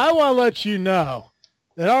 But I want to let you know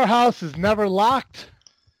that our house is never locked,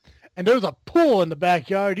 and there's a pool in the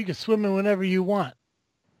backyard. You can swim in whenever you want.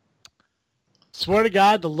 Swear to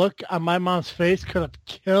God, the look on my mom's face could have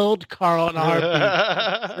killed Carl in a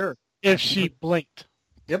heartbeat Sure. if she blinked.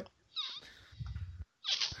 Yep.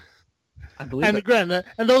 I believe And it. granted,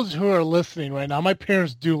 and those who are listening right now, my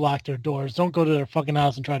parents do lock their doors. Don't go to their fucking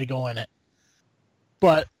house and try to go in it.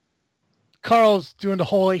 But Carl's doing the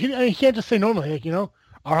whole, he can't just say normally, like, you know,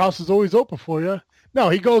 our house is always open for you. No,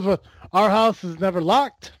 he goes with, our house is never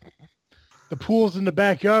locked. The pool's in the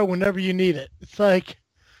backyard whenever you need it. It's like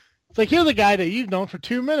you're the guy that you've known for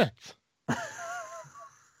 2 minutes.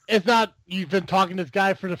 It's not, you've been talking to this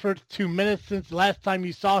guy for the first 2 minutes since the last time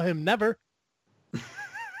you saw him, never.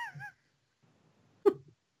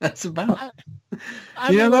 That's about.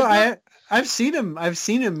 I You know, mean, though, like, I've seen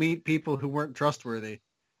him meet people who weren't trustworthy,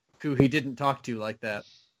 who he didn't talk to like that.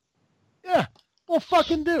 yeah. Well,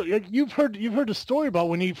 fucking dude, you've heard the story about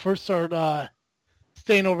when he first started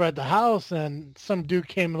staying over at the house, and some dude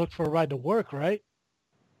came and looked for a ride to work, right?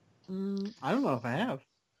 I don't know if I have.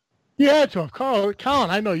 You had to have. Colin,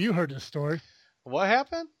 I know you heard this story. What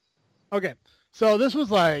happened? Okay, so this was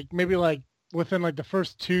maybe within the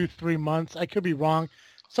first 2-3 months. I could be wrong.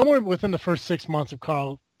 Somewhere within the first 6 months of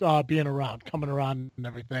Carl being around, coming around and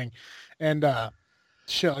everything, and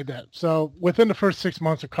shit like that. So within the first 6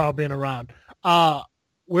 months of Carl being around,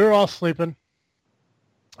 we were all sleeping.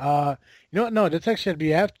 You know what? No, that's actually had to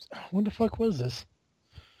be after. When the fuck was this?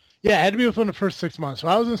 Yeah, it had to be within the first 6 months. So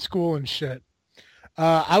I was in school and shit.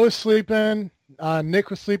 I was sleeping. Nick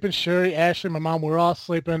was sleeping. Sherry, Ashley, my mom, we were all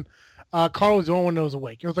sleeping. Carl was the only one that was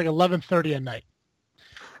awake. It was 11:30 at night.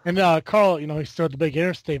 And Carl, you know, he's still at the big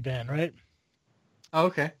interstate van, right? Oh,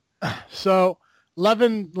 okay. So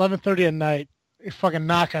 11:30 at night, he fucking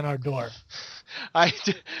knock on our door. I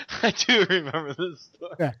do remember this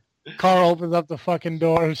story. Yeah. Carl opens up the fucking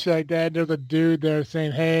door and shit like that. There's a dude there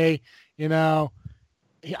saying, hey, you know,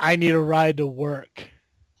 I need a ride to work.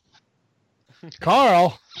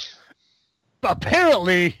 Carl,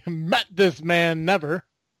 apparently met this man never.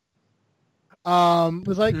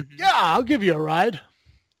 Was like, yeah, I'll give you a ride.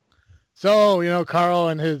 So, Carl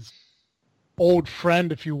and his old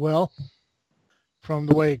friend, if you will, from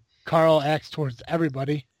the way Carl acts towards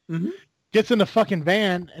everybody, gets in the fucking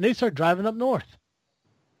van and they start driving up north.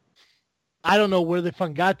 I don't know where they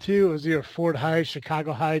fucking got to. It was either Fort Heights,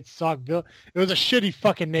 Chicago Heights, Saukville. It was a shitty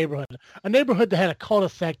fucking neighborhood. A neighborhood that had a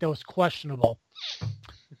cul-de-sac that was questionable.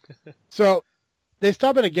 So they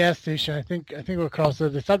stopped at a gas station. I think we're across there.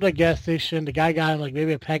 They stopped at a gas station. The guy got him like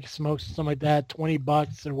maybe a pack of smokes or something like that,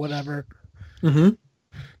 $20 or whatever. They're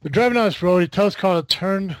driving down this road. He tells Carl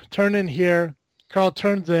to turn in here. Carl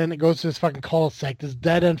turns in and goes to this fucking cul-de-sac, this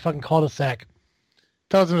dead-end fucking cul-de-sac.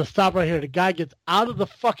 Tells him to stop right here. The guy gets out of the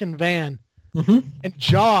fucking van and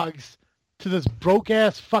jogs to this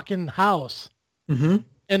broke-ass fucking house in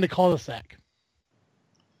the cul-de-sac.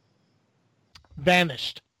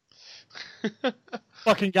 Vanished.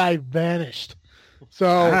 Fucking guy vanished. So,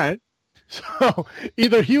 All right. So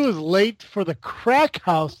either he was late for the crack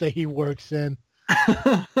house that he works in,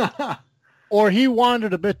 or he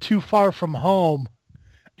wandered a bit too far from home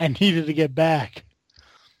and needed to get back.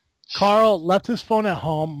 Carl left his phone at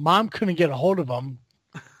home. Mom couldn't get a hold of him.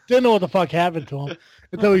 Didn't know what the fuck happened to him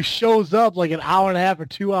until he shows up like an hour and a half or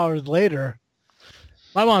 2 hours later.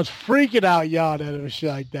 My mom's freaking out, yelling at him and shit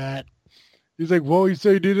like that. He's like, well, you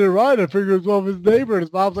say you needed a ride. I figured it was one of his neighbor. And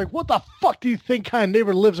his mom's like, what the fuck do you think kind of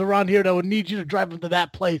neighbor lives around here that would need you to drive him to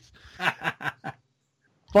that place?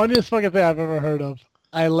 Funniest fucking thing I've ever heard of.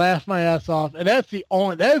 I laughed my ass off. And that is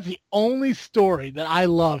the only story that I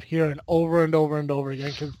love hearing over and over and over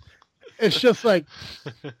again. Because it's just like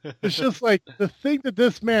the thing that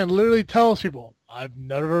this man literally tells people, I've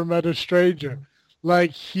never met a stranger.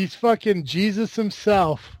 Like he's fucking Jesus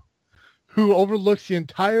himself, who overlooks the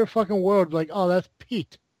entire fucking world, like, oh, that's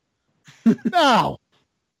Pete. No.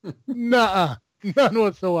 Nuh-uh. None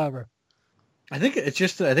whatsoever. I think it's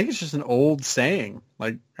just an old saying.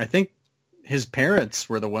 Like, I think his parents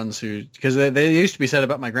were the ones who, because they used to be said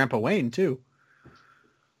about my grandpa Wayne, too.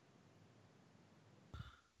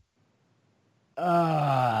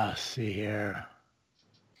 Let's see here.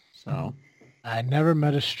 So, I never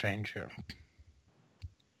met a stranger.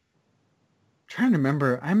 trying to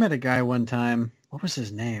remember. I met a guy one time. What was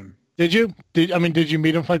his name? Did you? Did you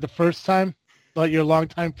meet him for like the first time? Like your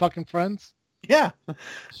longtime fucking friends? Yeah.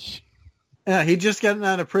 Yeah, he just gotten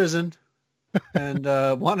out of prison and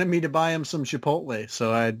wanted me to buy him some Chipotle.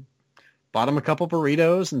 So I bought him a couple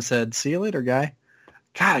burritos and said, see you later, guy.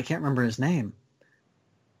 God, I can't remember his name.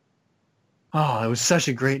 Oh, it was such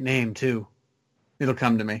a great name, too. It'll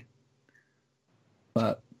come to me.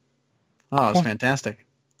 But, oh, it was fantastic.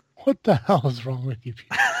 What the hell is wrong with you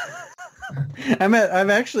people?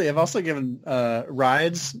 I've also given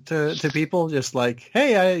rides to people, just like,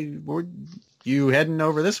 hey, you heading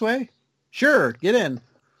over this way? Sure, get in.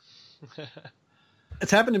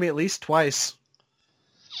 It's happened to me at least twice.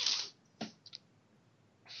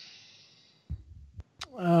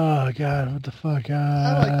 Oh God, what the fuck?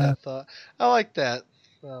 I like that thought. I like that.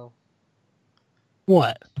 Well,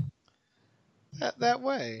 What? that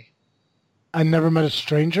way. I never met a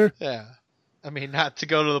stranger? Yeah. I mean, not to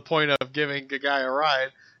go to the point of giving a guy a ride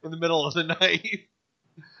in the middle of the night.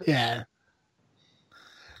 Yeah.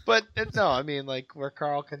 But no, I mean, like where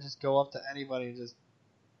Carl can just go up to anybody and just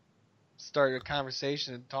start a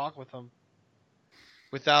conversation and talk with them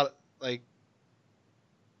without like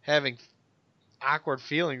having awkward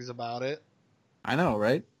feelings about it. I know,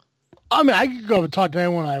 right? I mean, I can go and talk to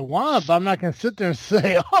anyone I want, but I'm not going to sit there and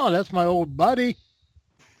say, oh, that's my old buddy.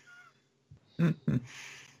 I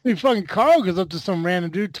mean, fucking Carl goes up to some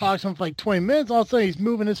random dude, talks to him for like 20 minutes, all of a sudden he's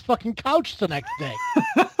moving his fucking couch the next day.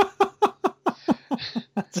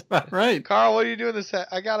 That's about right. Carl, what are you doing this?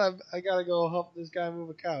 I gotta go help this guy move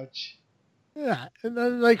a couch. Yeah. And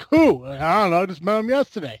then, like, who? I don't know. I just met him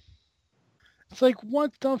yesterday. It's like,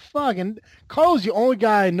 what the fuck? And Carl's the only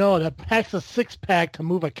guy I know that packs a six-pack to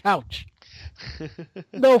move a couch.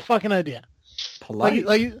 No fucking idea. Polite.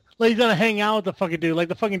 Like he's gonna hang out with the fucking dude. Like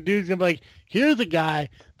the fucking dude's gonna be like, here's a guy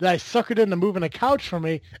that I suckered into moving a couch for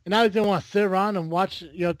me, and now he's gonna want to sit around and watch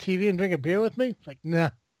TV and drink a beer with me. It's like,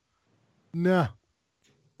 nah.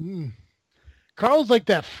 Carl's like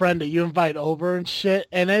that friend that you invite over and shit,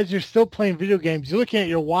 and as you're still playing video games, you're looking at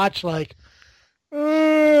your watch like,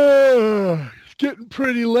 it's getting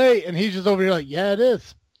pretty late, and he's just over here like, yeah, it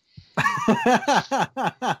is.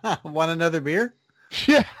 Want another beer?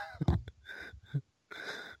 Yeah.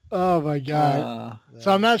 Oh my God.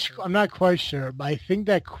 So I'm not quite sure, but I think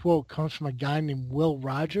that quote comes from a guy named Will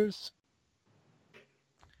Rogers.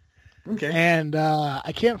 Okay. And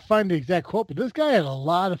I can't find the exact quote, but this guy had a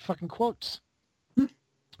lot of fucking quotes.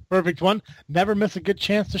 Perfect one. Never miss a good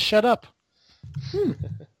chance to shut up.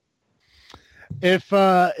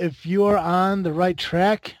 If you are on the right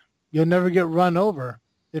track, you'll never get run over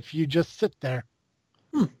if you just sit there.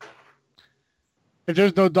 If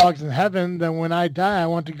there's no dogs in heaven, then when I die, I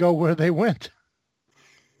want to go where they went.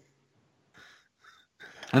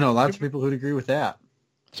 I know lots of people who'd agree with that.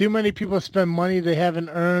 Too many people spend money they haven't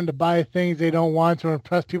earned to buy things they don't want to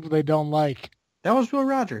impress people they don't like. That was Will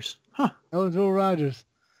Rogers. Huh. That was Will Rogers.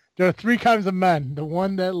 There are three kinds of men. The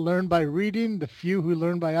one that learn by reading, the few who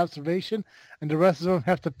learn by observation, and the rest of them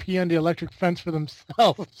have to pee on the electric fence for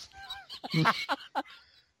themselves.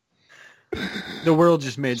 The world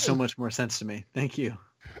just made so much more sense to me. Thank you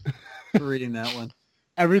for reading that one.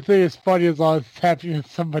 Everything is funny as long as it's happening to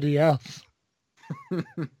somebody else.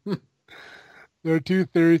 There are two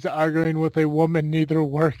theories arguing with a woman, neither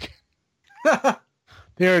work.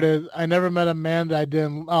 There it is. I never met a man that I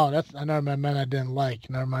didn't... Oh, I never met a man I didn't like.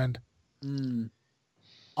 Never mind.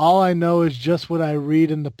 All I know is just what I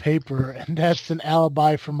read in the paper, and that's an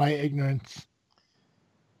alibi for my ignorance.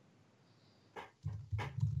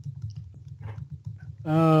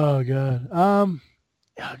 Oh, God. Oh,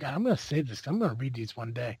 God, I'm going to save this. I'm going to read these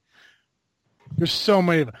one day. There's so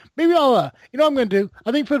many of them. Maybe I'll, you know what I'm going to do?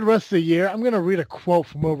 I think for the rest of the year, I'm going to read a quote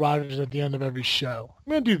from Will Rogers at the end of every show.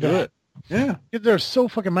 I'm going to do that. Good. Yeah. Because there's so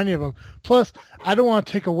fucking many of them. Plus, I don't want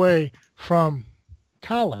to take away from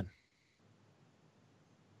Colin.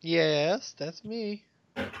 Yes, that's me.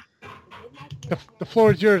 The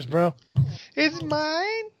floor is yours, bro. It's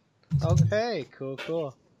mine? Okay,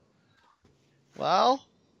 cool. Well,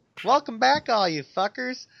 welcome back, all you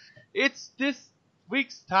fuckers. It's this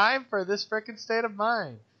week's time for this frickin' state of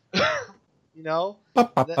mind. You know?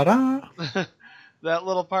 That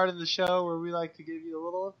little part of the show where we like to give you a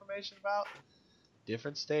little information about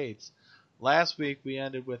different states. Last week we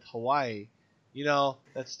ended with Hawaii. You know,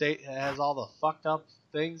 that state has all the fucked up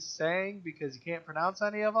things saying because you can't pronounce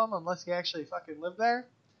any of them unless you actually fucking live there.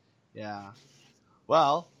 Yeah.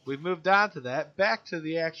 Well, we've moved on to that, back to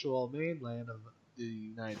the actual mainland of the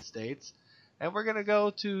United States, and we're going to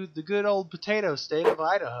go to the good old potato state of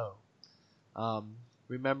Idaho.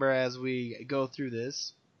 Remember, as we go through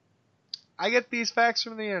this, I get these facts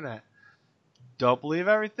from the internet. Don't believe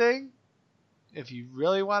everything. If you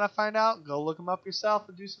really want to find out, go look them up yourself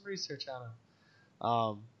and do some research on them.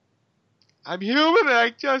 I'm human and I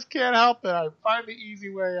just can't help it. I find the easy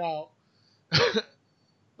way out.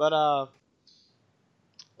 But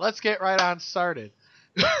let's get right on started.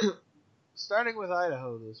 Starting with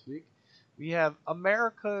Idaho this week, we have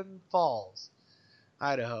American Falls.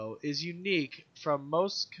 Idaho is unique from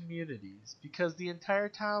most communities because the entire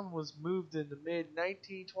town was moved in the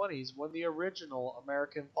mid-1920s when the original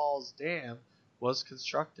American Falls Dam was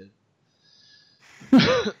constructed.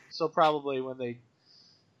 So probably when they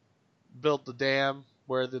built the dam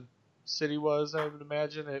where the city was, I would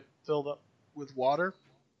imagine it filled up with water.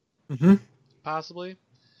 Mm-hmm. Possibly.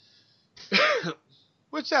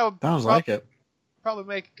 Which that would Sounds like it. Probably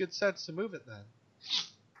make good sense to move it then.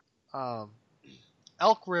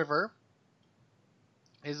 Elk River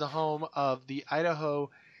is the home of the Idaho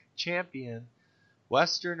champion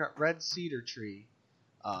western red cedar tree.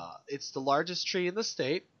 It's the largest tree in the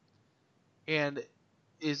state and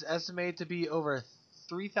is estimated to be over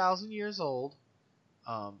 3,000 years old.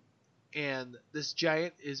 And this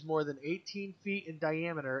giant is more than 18 feet in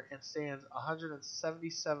diameter and stands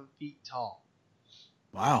 177 feet tall.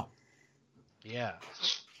 Wow. Yeah.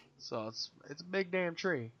 So it's a big damn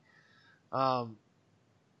tree.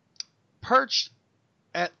 Perched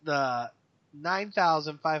at the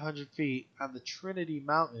 9,500 feet on the Trinity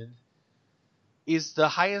Mountain is the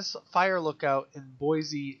highest fire lookout in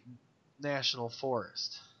Boise National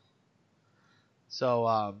Forest. So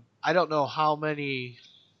I don't know how many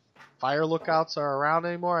fire lookouts are around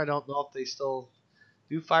anymore. I don't know if they still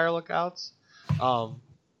do fire lookouts.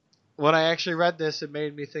 When I actually read this, it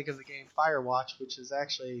made me think of the game Firewatch, which is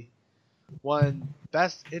actually won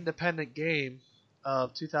Best Independent Game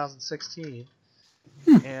of 2016.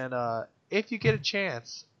 And if you get a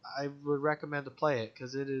chance, I would recommend to play it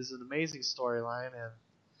because it is an amazing storyline and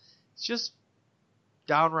it's just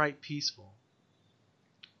downright peaceful.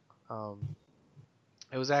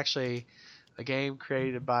 It was actually a game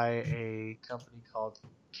created by a company called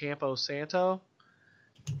Campo Santo,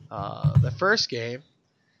 the first game,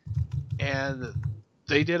 and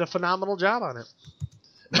they did a phenomenal job on it.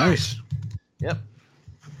 Nice. Yep.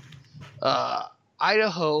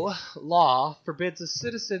 Idaho law forbids a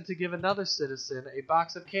citizen to give another citizen a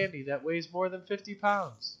box of candy that weighs more than 50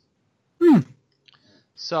 pounds.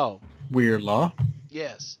 So, Weird law.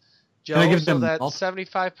 yes. Can I Joe, give so them that malt?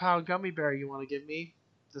 75-pound gummy bear you want to give me,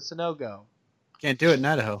 that's a no-go. Can't do it in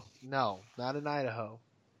Idaho. No, not in Idaho.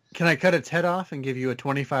 Can I cut its head off and give you a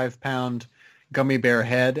 25-pound gummy bear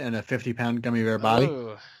head and a 50-pound gummy bear body?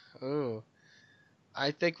 Ooh.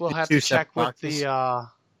 I think we'll In have two to check separate with the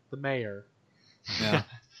mayor. Yeah.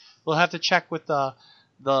 We'll have to check with the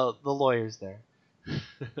lawyers there.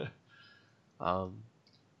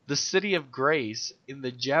 The city of Grace in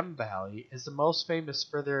the Gem Valley is the most famous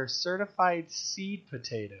for their certified seed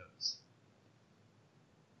potatoes.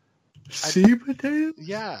 Seed potato?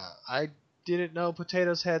 Yeah, I didn't know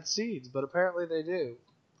potatoes had seeds, but apparently they do.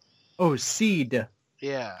 Oh, seed.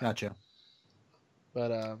 Yeah, Gotcha.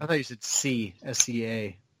 but I thought you said C,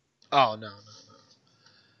 S-C-A. oh no.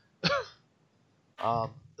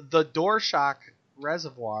 The Dorshock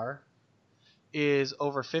Reservoir is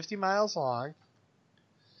over 50 miles long.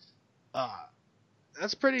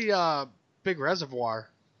 That's pretty big reservoir.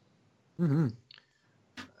 Mm-hmm.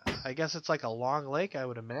 I guess it's like a long lake, I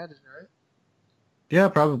would imagine, right? Yeah,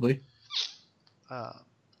 probably.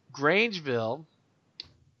 Grangeville,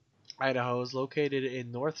 Idaho, is located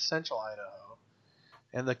in north central Idaho,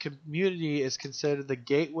 and the community is considered the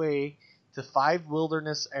gateway to 5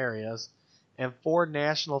 wilderness areas and 4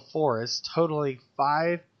 national forests, totaling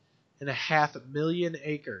 5.5 million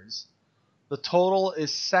acres. The total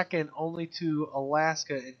is second only to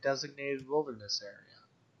Alaska in designated wilderness area.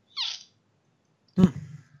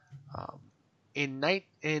 In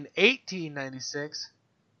 1896,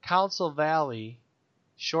 Council Valley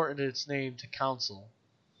shortened its name to Council.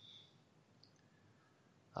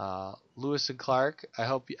 Lewis and Clark, I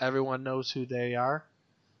hope everyone knows who they are.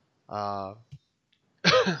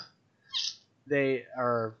 They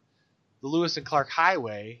are the Lewis and Clark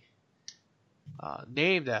Highway,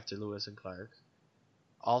 named after Lewis and Clark,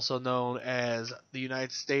 also known as the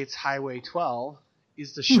United States Highway 12,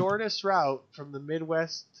 is the shortest route from the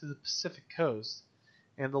Midwest to the Pacific Coast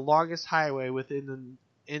and the longest highway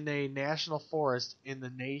in a national forest in the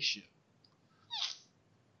nation.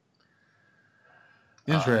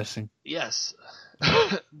 Interesting. Yes.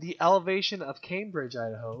 The elevation of Cambridge,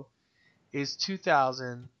 Idaho is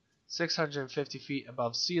 2,650 feet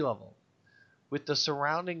above sea level, with the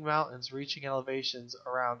surrounding mountains reaching elevations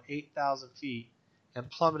around 8,000 feet and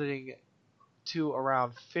plummeting to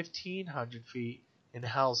around 1,500 feet in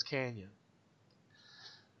Hell's Canyon.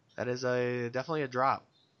 That is definitely a drop.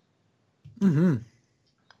 Mm-hmm.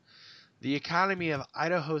 The economy of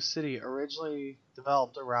Idaho City originally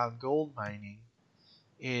developed around gold mining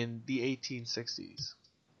in the 1860s.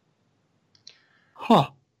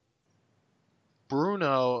 Huh.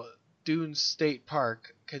 Bruneau Dunes State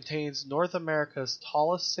Park contains North America's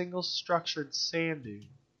tallest single-structured sand dune,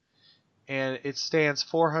 and it stands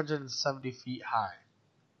 470 feet high.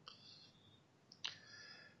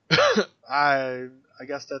 I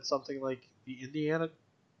guess that's something like the Indiana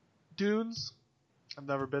Dunes. I've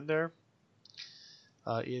never been there.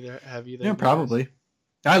 Have either? Yeah, of you probably.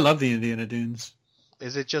 I love the Indiana Dunes. guys?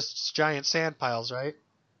 Is it just giant sand piles, right?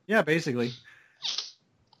 Yeah, basically.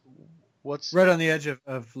 What's Right on the edge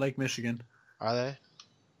of Lake Michigan. Are they?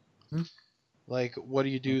 Hmm? Like, what do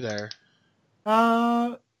you do there?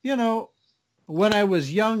 When I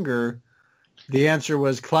was younger, the answer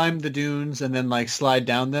was climb the dunes and then like slide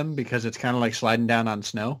down them because it's kind of like sliding down on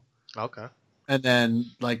snow. Okay. And then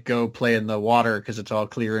like go play in the water because it's all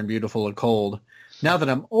clear and beautiful and cold. Now that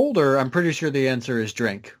I'm older, I'm pretty sure the answer is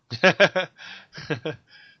drink.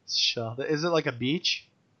 Sure. Is it like a beach?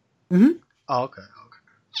 Mm-hmm. Oh, okay.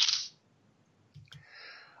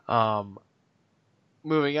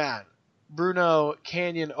 Moving on. Bruneau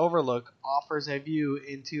Canyon Overlook offers a view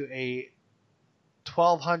into a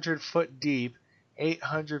 1,200 foot deep,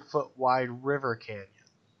 800 foot wide river canyon.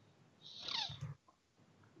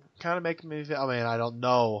 Kind of making me feel, I mean, I don't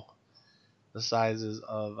know the sizes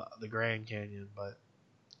of the Grand Canyon, but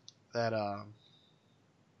that,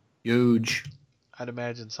 Huge. I'd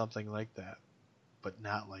imagine something like that, but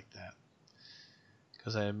not like that.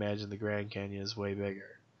 Because I imagine the Grand Canyon is way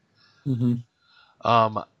bigger. Mm-hmm.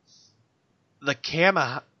 The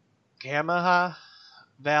Kamaha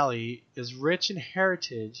Valley is rich in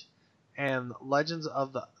heritage and legends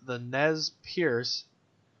of the Nez Perce,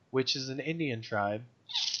 which is an Indian tribe.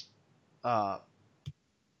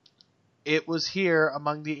 It was here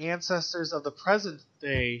among the ancestors of the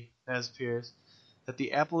present-day Nez Perce that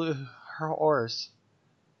the Appaloosa horse,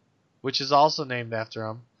 which is also named after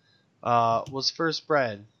him, was first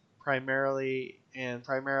bred, primarily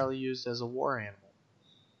used as a war animal.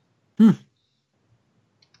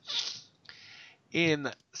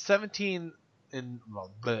 In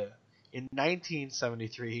In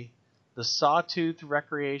 1973, the Sawtooth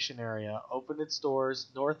Recreation Area opened its doors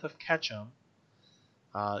north of Ketchum.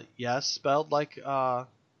 Yes, spelled like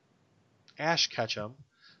Ash Ketchum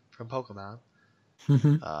from Pokemon.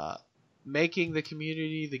 Making the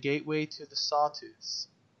community the gateway to the Sawtooths.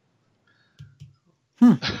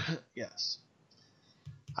 Yes.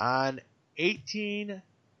 On 18...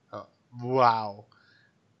 Oh, wow.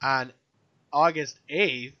 On August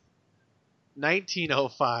 8th,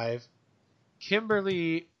 1905,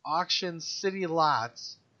 Kimberly auctioned city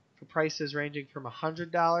lots for prices ranging from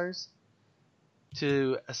 $100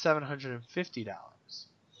 to $750.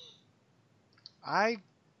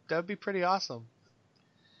 That'd be pretty awesome.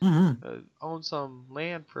 Own some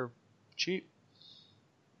land for cheap.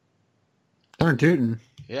 Darn tootin'.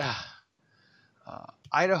 Yeah.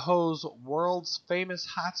 Idaho's world's famous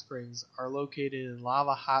hot springs are located in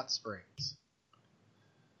Lava Hot Springs.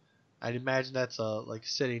 I'd imagine that's a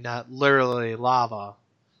city, not literally lava.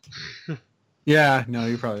 Yeah, no,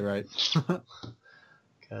 you're probably right.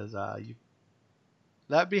 Because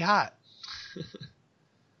that'd be hot.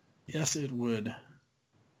 Yes, it would.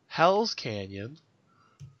 Hell's Canyon.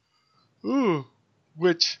 Ooh,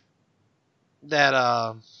 which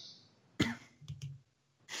that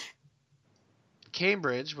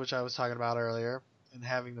Cambridge, which I was talking about earlier, and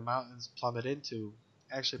having the mountains plummet into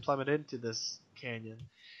this canyon,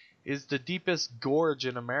 is the deepest gorge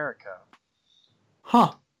in America.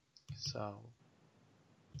 Huh. So,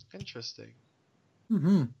 interesting.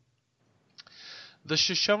 Mm-hmm. The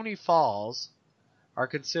Shoshone Falls are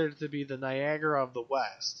considered to be the Niagara of the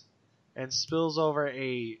West and spills over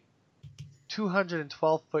a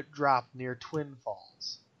 212-foot drop near Twin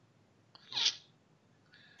Falls.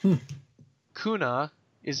 Kuna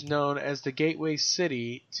is known as the gateway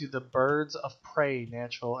city to the Birds of Prey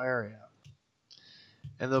natural area.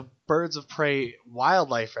 And the Birds of Prey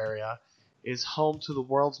wildlife area is home to the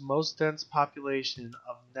world's most dense population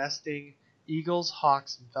of nesting eagles,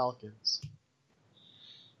 hawks, and falcons.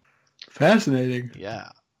 Fascinating. Yeah.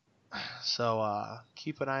 So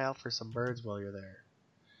keep an eye out for some birds while you're there.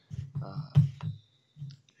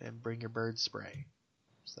 And bring your bird spray.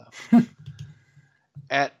 So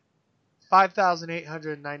at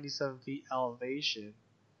 5,897 feet elevation,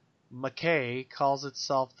 McKay calls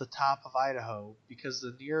itself the top of Idaho because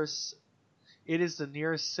it is the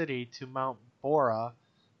nearest city to Mount Bora,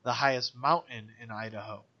 the highest mountain in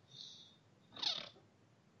Idaho.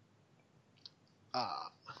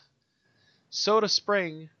 Soda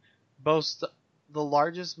Spring boasts the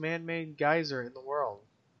largest man-made geyser in the world.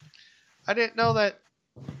 I didn't know that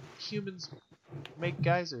humans make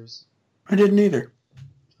geysers. I didn't either.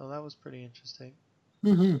 So that was pretty interesting.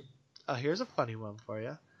 Mm-hmm. Here's a funny one for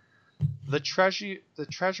you. The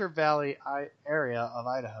Treasure Valley area of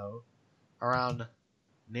Idaho around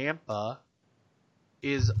Nampa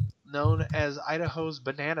is known as Idaho's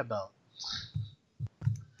Banana Belt.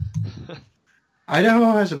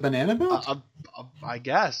 Idaho has a banana belt? I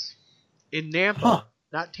guess. In Nampa, Huh.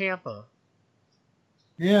 not Tampa.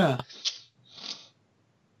 Yeah.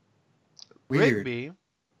 Weird. Rigby.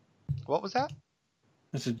 What was that?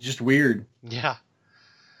 That's just weird. Yeah.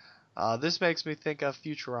 This makes me think of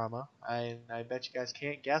Futurama, and I bet you guys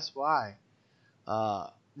can't guess why.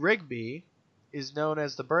 Rigby is known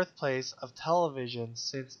as the birthplace of television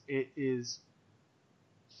since it is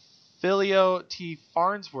Philo T.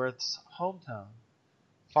 Farnsworth's hometown.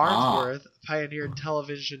 Farnsworth pioneered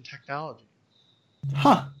television technology.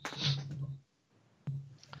 Huh.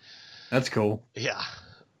 That's cool. Yeah.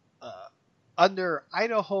 Under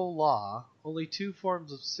Idaho law, only two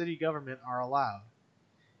forms of city government are allowed.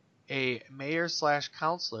 A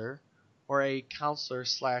mayor/councilor or a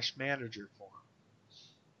councilor/manager form.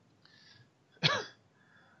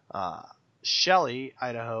 Shelley,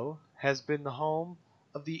 Idaho, has been the home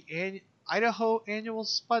of the Idaho Annual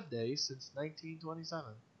Spud Day since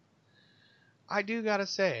 1927. I do gotta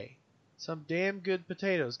say, some damn good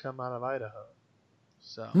potatoes come out of Idaho.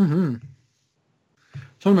 So. Mm-hmm.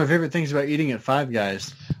 It's one of my favorite things about eating at Five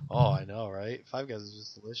Guys. Oh, I know, right? Five Guys is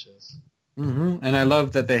just delicious. Mm-hmm. And I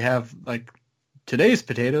love that they have, today's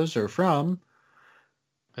potatoes are from,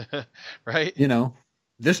 right?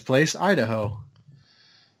 This place, Idaho.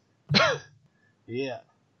 Yeah.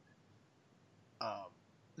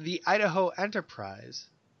 The Idaho Enterprise,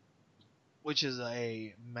 which is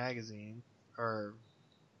a magazine or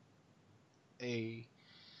a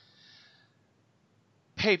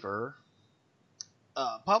paper,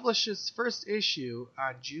 published its first issue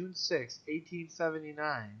on June 6,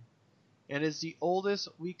 1879, and is the oldest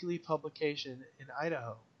weekly publication in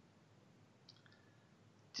Idaho.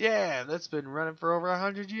 Damn, that's been running for over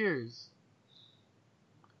 100 years.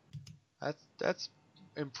 That's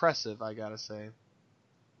impressive, I gotta say.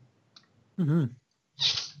 Mm-hmm.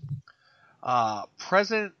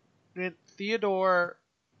 President Theodore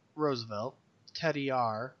Roosevelt, Teddy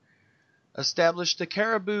R, established the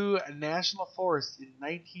Caribou National Forest in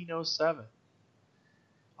 1907.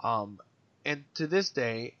 And to this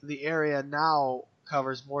day, the area now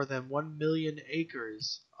covers more than 1 million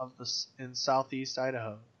acres in southeast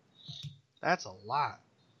Idaho. That's a lot.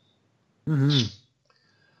 Mm-hmm.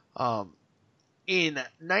 In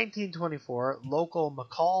 1924, local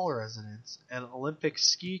McCall residents and Olympic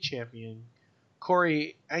ski champion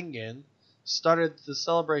Corey Engen started the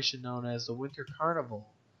celebration known as the Winter Carnival.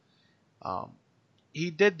 He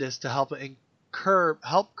did this to help curb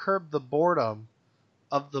the boredom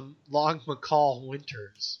of the long McCall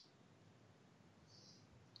winters.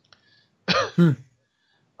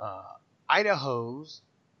 Idaho's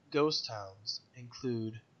ghost towns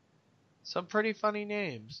include some pretty funny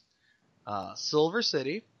names. Silver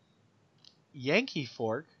City, Yankee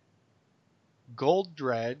Fork, Gold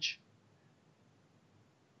Dredge,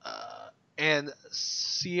 and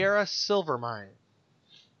Sierra Silver Mine.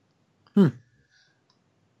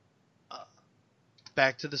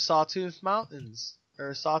 Back to the Sawtooth Mountains,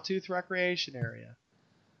 or Sawtooth Recreation Area.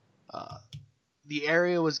 The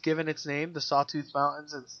area was given its name, the Sawtooth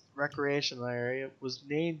Mountains and Recreational Area, was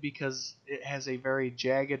named because it has a very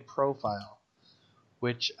jagged profile,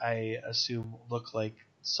 which I assume look like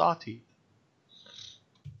saw teeth.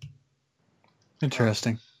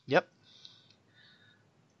 Interesting. Yep.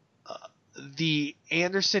 The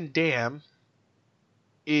Anderson Dam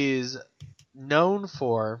is known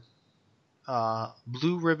for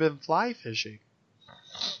blue ribbon fly fishing.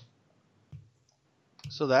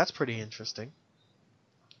 So that's pretty interesting.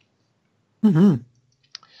 Mm-hmm.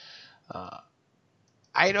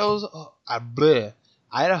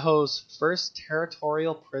 Idaho's first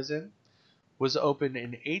territorial prison was opened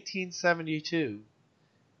in 1872,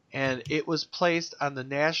 and it was placed on the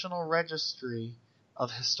National Registry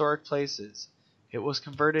of Historic Places. It was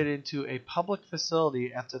converted into a public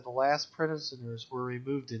facility after the last prisoners were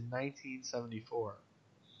removed in 1974.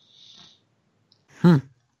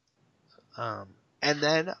 And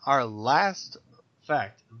then our last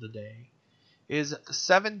fact of the day is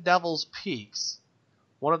Seven Devils Peaks,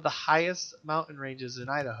 one of the highest mountain ranges in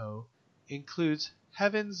Idaho, includes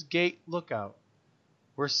Heaven's Gate Lookout,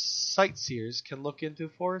 where sightseers can look into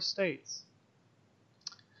 4 states.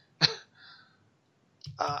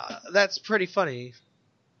 That's pretty funny,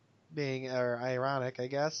 or ironic, I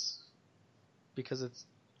guess, because it's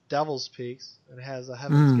Devil's Peaks and it has a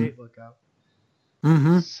Heaven's Gate Lookout.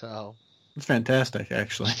 Mm-hmm. So It's fantastic,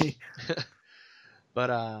 actually.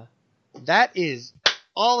 But that is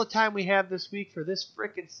all the time we have this week for this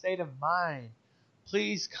frickin' state of mind.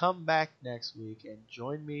 Please come back next week and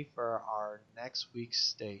join me for our next week's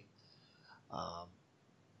state.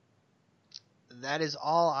 That is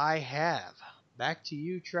all I have. Back to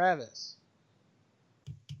you, Travis.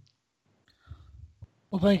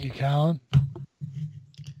 Well, thank you, Colin.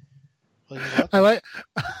 Well, you're welcome.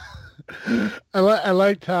 I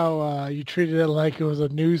liked how you treated it like it was a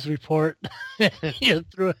news report. you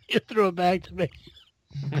threw it back to me.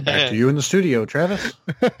 Back to you in the studio, Travis.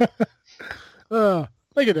 Look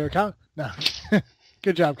at there, Con. No,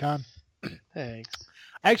 good job, Con. Thanks.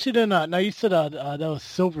 I actually didn't know. Now you said that was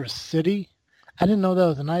Silver City. I didn't know that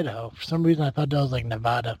was in Idaho. For some reason, I thought that was like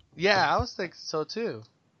Nevada. Yeah, I was thinking so too.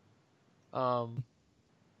 And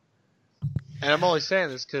I'm only saying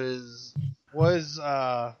this because was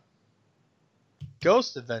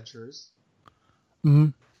Ghost Adventures. Mm-hmm.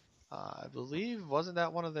 I believe, wasn't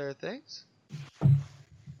that one of their things?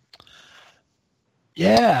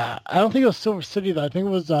 Yeah, I don't think it was Silver City though. I think it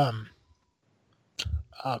was oh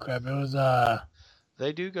crap, it was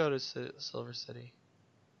They do go to Silver City.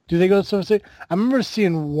 Do they go to Silver City? I remember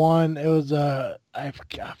seeing one. It was I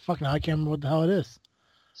can't remember what the hell it is.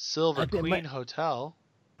 Silver Queen Hotel.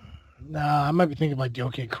 Nah, I might be thinking like the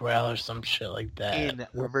OK Corral or some shit like that. In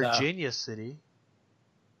Virginia City,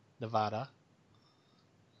 Nevada.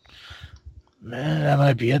 Man, that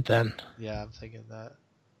might be it then. Yeah, I'm thinking that.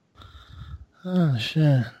 Oh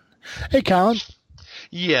shit! Hey, Colin.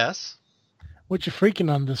 Yes. What you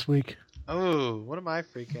freaking on this week? Oh, what am I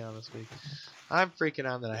freaking on this week? I'm freaking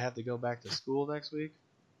on that I have to go back to school next week.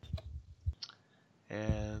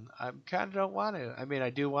 And I kind of don't want to. I mean, I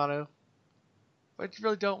do want to. But I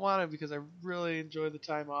really don't want to because I really enjoy the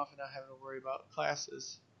time off and not having to worry about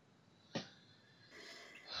classes.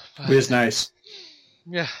 It is nice.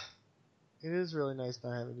 Yeah. It is really nice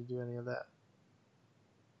not having to do any of that.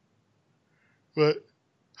 But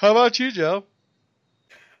how about you, Joe?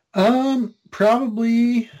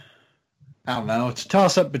 Probably I don't know. It's a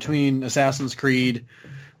toss-up between Assassin's Creed,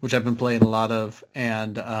 which I've been playing a lot of,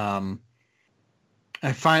 and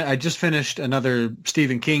I just finished another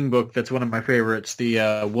Stephen King book that's one of my favorites,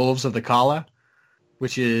 the Wolves of the Kala,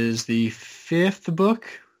 which is the 5th book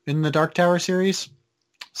in the Dark Tower series.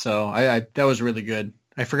 So I that was really good.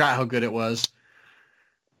 I forgot how good it was,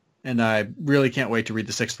 and I really can't wait to read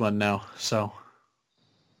the 6th one now. So,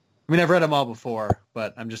 I mean, I've read them all before,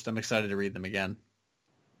 but I'm excited to read them again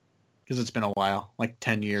because it's been a while, like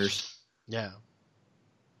 10 years. Yeah.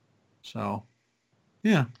 So,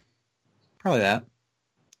 yeah, probably that.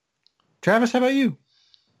 Travis, how about you?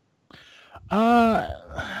 I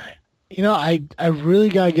really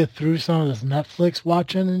gotta get through some of this Netflix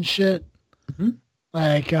watching and shit. Mm-hmm.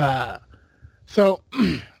 Like, so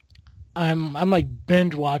I'm like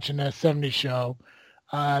binge watching that 70s show.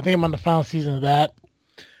 I think I'm on the final season of that.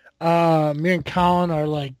 Me and Colin are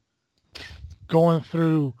like going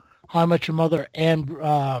through How I Met Your Mother and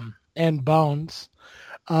Bones.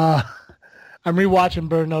 I'm rewatching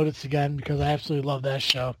Burn Notice again because I absolutely love that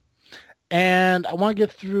show. And I want to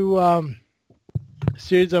get through a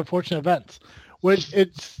series of unfortunate events,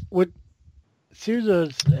 series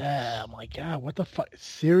of oh my god, what the fuck?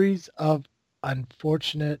 Series of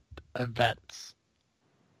unfortunate events.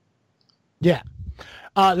 Yeah,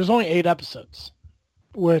 there's only 8 episodes,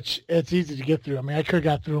 which it's easy to get through. I mean, I could have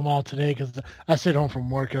got through them all today because I stayed home from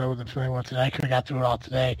work and I wasn't feeling well today. I could have got through it all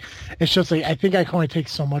today. It's just like I think I can only take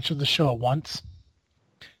so much of the show at once,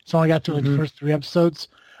 so I got through like the first 3 episodes.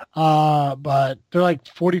 But they're like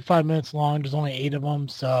 45 minutes long. There's only 8 of them,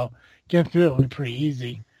 so getting through it will be pretty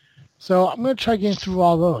easy. So I'm going to try getting through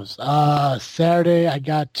all those. Saturday, I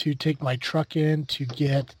got to take my truck in to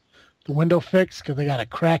get the window fixed because they got a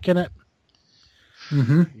crack in it.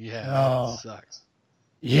 Mm-hmm. Yeah, that sucks.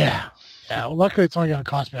 Yeah. Well, luckily, it's only going to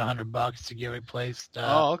cost me $100 to get replaced.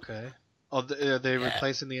 Okay. Oh, are they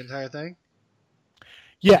replacing the entire thing?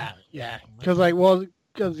 Yeah. Because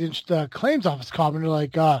the claims office called me and they're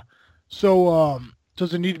like,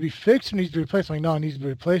 does it need to be fixed or needs to be replaced? I'm like, no, it needs to be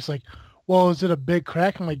replaced. Like, well, is it a big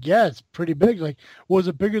crack? I'm like, yeah, it's pretty big. Like, well, is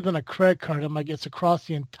it bigger than a credit card? I'm like, it's across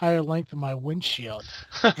the entire length of my windshield.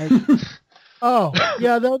 Like, oh,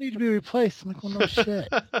 yeah, that'll need to be replaced. I'm like, well, no shit.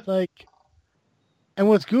 Like, and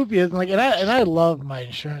what's goofy is, like, and I love my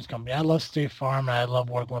insurance company. I love State Farm, and I love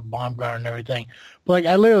working with Baumgart and everything. But, like,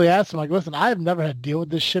 I literally asked him, like, listen, I've never had to deal with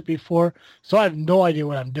this shit before, so I have no idea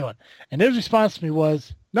what I'm doing. And his response to me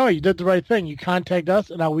was, no, you did the right thing. You contact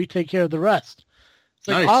us, and now we take care of the rest. It's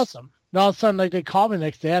like, nice. Awesome. And all of a sudden, like, they call me the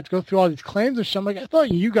next day. I have to go through all these claims and shit. I'm like, I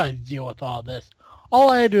thought you guys deal with all this. All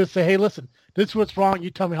I had to do is say, hey, listen, this is what's wrong. You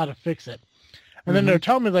tell me how to fix it. And then they're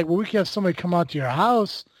telling me, like, well, we can have somebody come out to your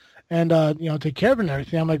house and, take care of it and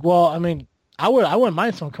everything. I'm like, well, I mean, I wouldn't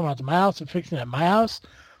mind someone coming out to my house and fixing it at my house.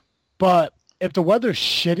 But if the weather's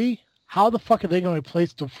shitty, how the fuck are they going to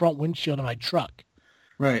replace the front windshield of my truck?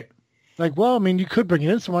 Right. Like, well, I mean, you could bring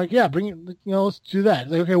it in. So I'm like, yeah, bring it, let's do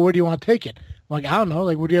that. Like, okay, where do you want to take it? I'm like, I don't know.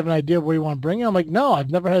 Like, would you have an idea of where you want to bring it? I'm like, no, I've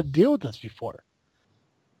never had to deal with this before.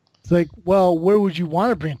 It's like, well, where would you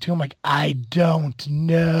want to bring it to? I'm like, I don't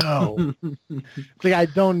know. It's like, I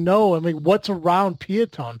don't know. I mean, what's around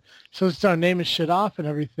Peatone? So they started naming shit off and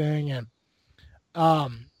everything.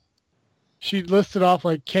 And she listed off,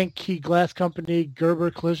 like, Kent Key Glass Company,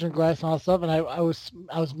 Gerber Collision Glass, and all that stuff. And I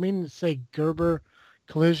was meaning to say Gerber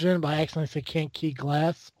Collision, but I accidentally said Kent Key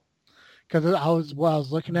Glass because I was what I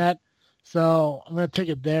was looking at. So I'm going to take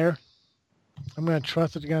it there. I'm going to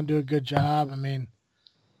trust that they're going to do a good job. I mean,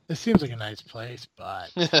 it seems like a nice place, but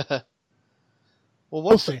well,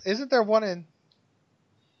 we'll see. Isn't there one in?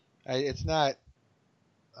 It's not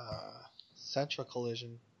Central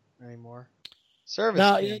Collision anymore.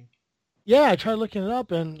 Service King. Yeah, I tried looking it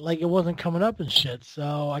up and like it wasn't coming up and shit.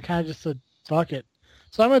 So I kind of just said, "Fuck it."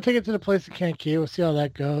 So I'm gonna take it to the place in Kankakee. We'll see how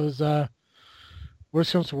that goes.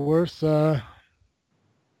 Worst comes to worst,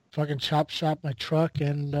 fucking chop shop my truck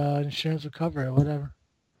and insurance will cover it. Whatever.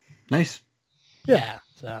 Nice. Yeah.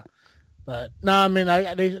 So, but no, I mean,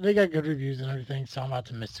 they got good reviews and everything, so I'm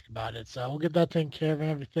optimistic about it. So we'll get that taken care of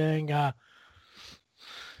and everything.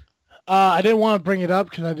 I didn't want to bring it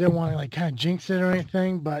up because I didn't want to like kind of jinx it or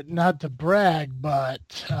anything, but not to brag.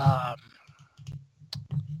 But I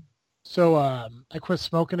quit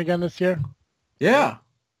smoking again this year. Yeah.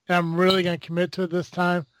 And I'm really gonna commit to it this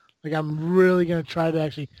time. Like I'm really gonna try to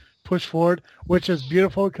actually push forward, which is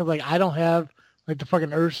beautiful because like I don't have like the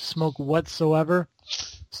fucking urge to smoke whatsoever.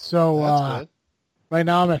 So right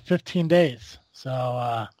now I'm at 15 days. So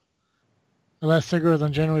my last cigarette was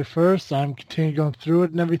on January 1st. I'm continuing going through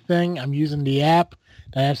it and everything. I'm using the app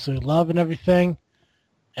that I absolutely love and everything.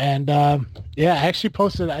 And yeah, I actually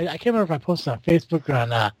posted. I can't remember if I posted on Facebook or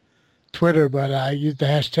on Twitter, but I used the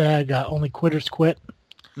hashtag Only Quitters Quit.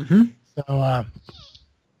 Mm-hmm. So,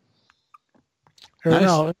 or Nice.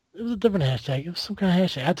 no, it was a different hashtag. It was some kind of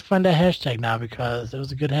hashtag. I have to find that hashtag now because it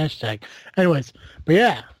was a good hashtag. Anyways, but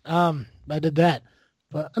yeah, I did that.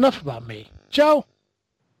 But enough about me. Joe,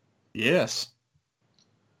 Yes.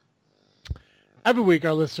 every week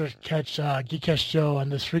our listeners catch Geekcast Joe on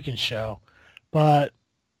this freaking show. But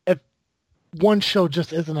if one show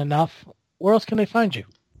just isn't enough, where else can they find you?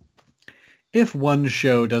 If one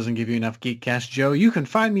show doesn't give you enough Geekcast Joe, you can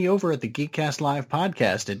find me over at the Geekcast Live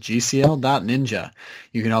podcast at gcl.ninja.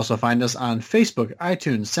 You can also find us on Facebook,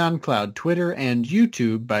 iTunes, SoundCloud, Twitter, and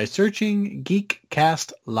YouTube by searching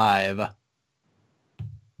Geekcast Live.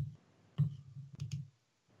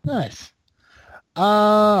 Nice.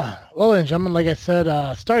 Well, ladies and gentlemen, like I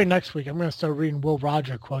said, starting next week, I'm going to start reading Will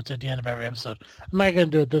Roger quotes at the end of every episode. I'm not going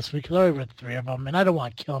to do it this week because I already read 3 of them, and I don't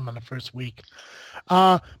want to kill them in the first week.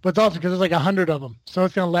 But it's also because there's like 100 of them, so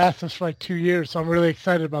it's going to last us for like 2 years, so I'm really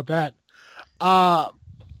excited about that. What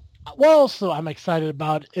also I'm excited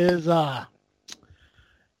about is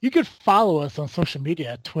you could follow us on social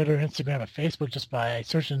media, Twitter, Instagram, and Facebook just by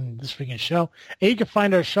searching This Freaking Show. And you can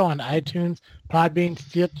find our show on iTunes, Podbean,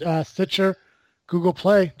 Stitcher, Google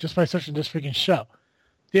Play, just by searching This Freaking Show.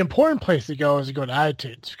 The important place to go is to go to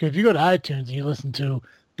iTunes. Because if you go to iTunes and you listen to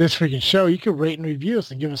This Freaking Show, you can rate and review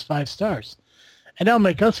us and give us 5 stars. And that'll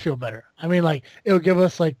make us feel better. I mean, like, it'll give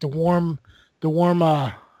us, like, the warm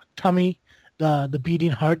tummy, the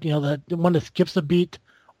beating heart, you know, the one that skips a beat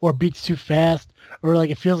or beats too fast, or, like,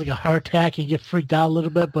 it feels like a heart attack and you get freaked out a little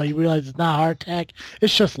bit, but you realize it's not a heart attack.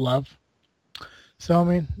 It's just love. So, I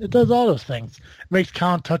mean, it does all those things. It makes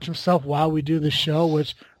Colin touch himself while we do the show,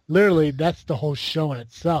 which literally that's the whole show in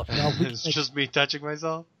itself. You know, It's just me touching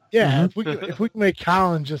myself. yeah, if we can make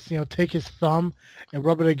Colin just, you know, take his thumb and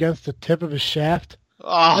rub it against the tip of his shaft.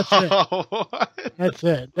 Oh, That's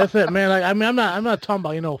it. That's it, man. Like, I mean, I'm not talking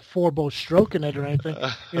about, you know, forebow stroking it or anything.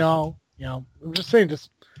 You know, I'm just saying, just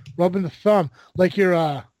rubbing the thumb like you're,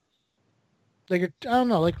 I don't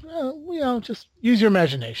know, like, you know, just use your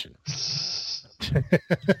imagination.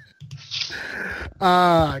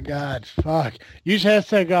 God, fuck. Use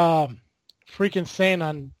hashtag freaking sane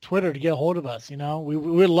on Twitter to get a hold of us. You know,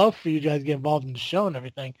 we'd love for you guys to get involved in the show and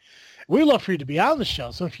everything. We'd love for you to be on the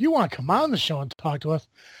show. So if you want to come on the show and talk to us,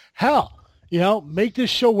 hell, you know, make this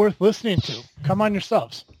show worth listening to. Come on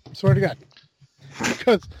yourselves. I swear to God.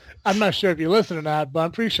 Because I'm not sure if you listen or not, but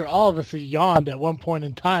I'm pretty sure all of us have yawned at one point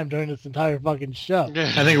in time during this entire fucking show.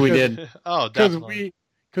 I think we did. Oh, definitely.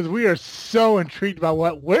 Because we are so intrigued about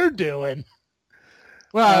what we're doing.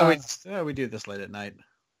 Well, we do this late at night.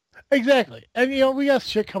 Exactly. And, you know, we got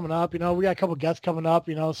shit coming up. You know, we got a couple guests coming up.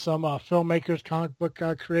 You know, some filmmakers, comic book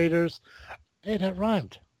creators. Hey, that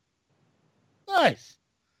rhymed. Nice.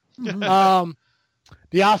 The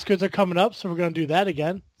Oscars are coming up, so we're going to do that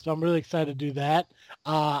again. So I'm really excited to do that.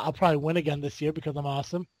 I'll probably win again this year because I'm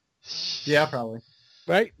awesome. Yeah, probably.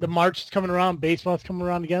 Right? The March is coming around. Baseball's coming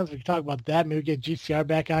around again, so we can talk about that. Maybe get GCR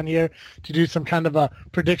back on here to do some kind of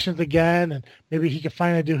predictions again, and maybe he can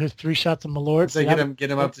finally do his 3 shots of Malort. So get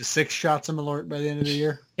him up to 6 shots of Malort by the end of the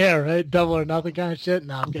year. Yeah, right. Double or nothing kind of shit.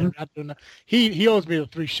 No, I'm kidding. Not doing that. He owes me the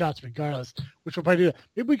 3 shots regardless, which we'll probably do that.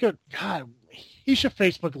 Maybe we could. God, he should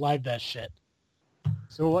Facebook Live that shit.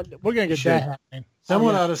 So we're gonna get that happening.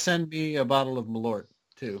 Someone ought to send me a bottle of Malort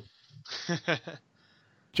too.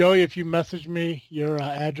 Joey, if you message me your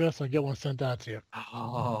address, I'll get one sent out to you.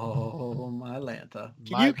 Oh, my Lanta.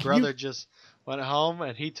 My brother just went home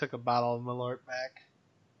and he took a bottle of Malort back.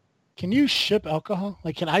 Can you ship alcohol?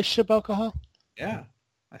 Like, can I ship alcohol? Yeah,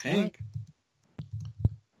 I think.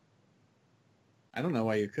 I don't know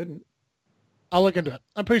why you couldn't. I'll look into it.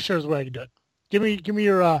 I'm pretty sure there's a way I can do it. Give me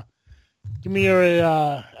your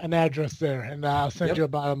an address there, and I'll send you a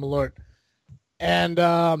bottle of Malort. And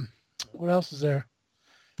what else is there?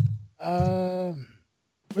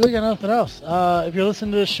 Really got nothing else. If you're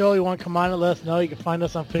listening to this show, you want to come on and let us know. You can find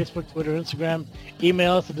us on Facebook, Twitter, Instagram.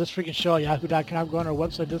 Email us at thisfreakingshow@yahoo.com. Go on our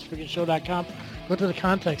website, thisfreakingshow.com. Go to the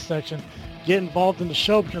contact section. Get involved in the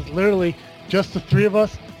show because literally just the 3 of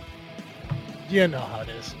us, you know how it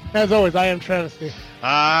is. As always, I am Travesty.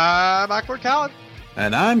 I'm Awkward Colin.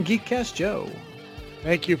 And I'm Geekcast Joe.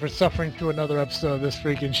 Thank you for suffering through another episode of This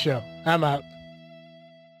Freaking Show. I'm out.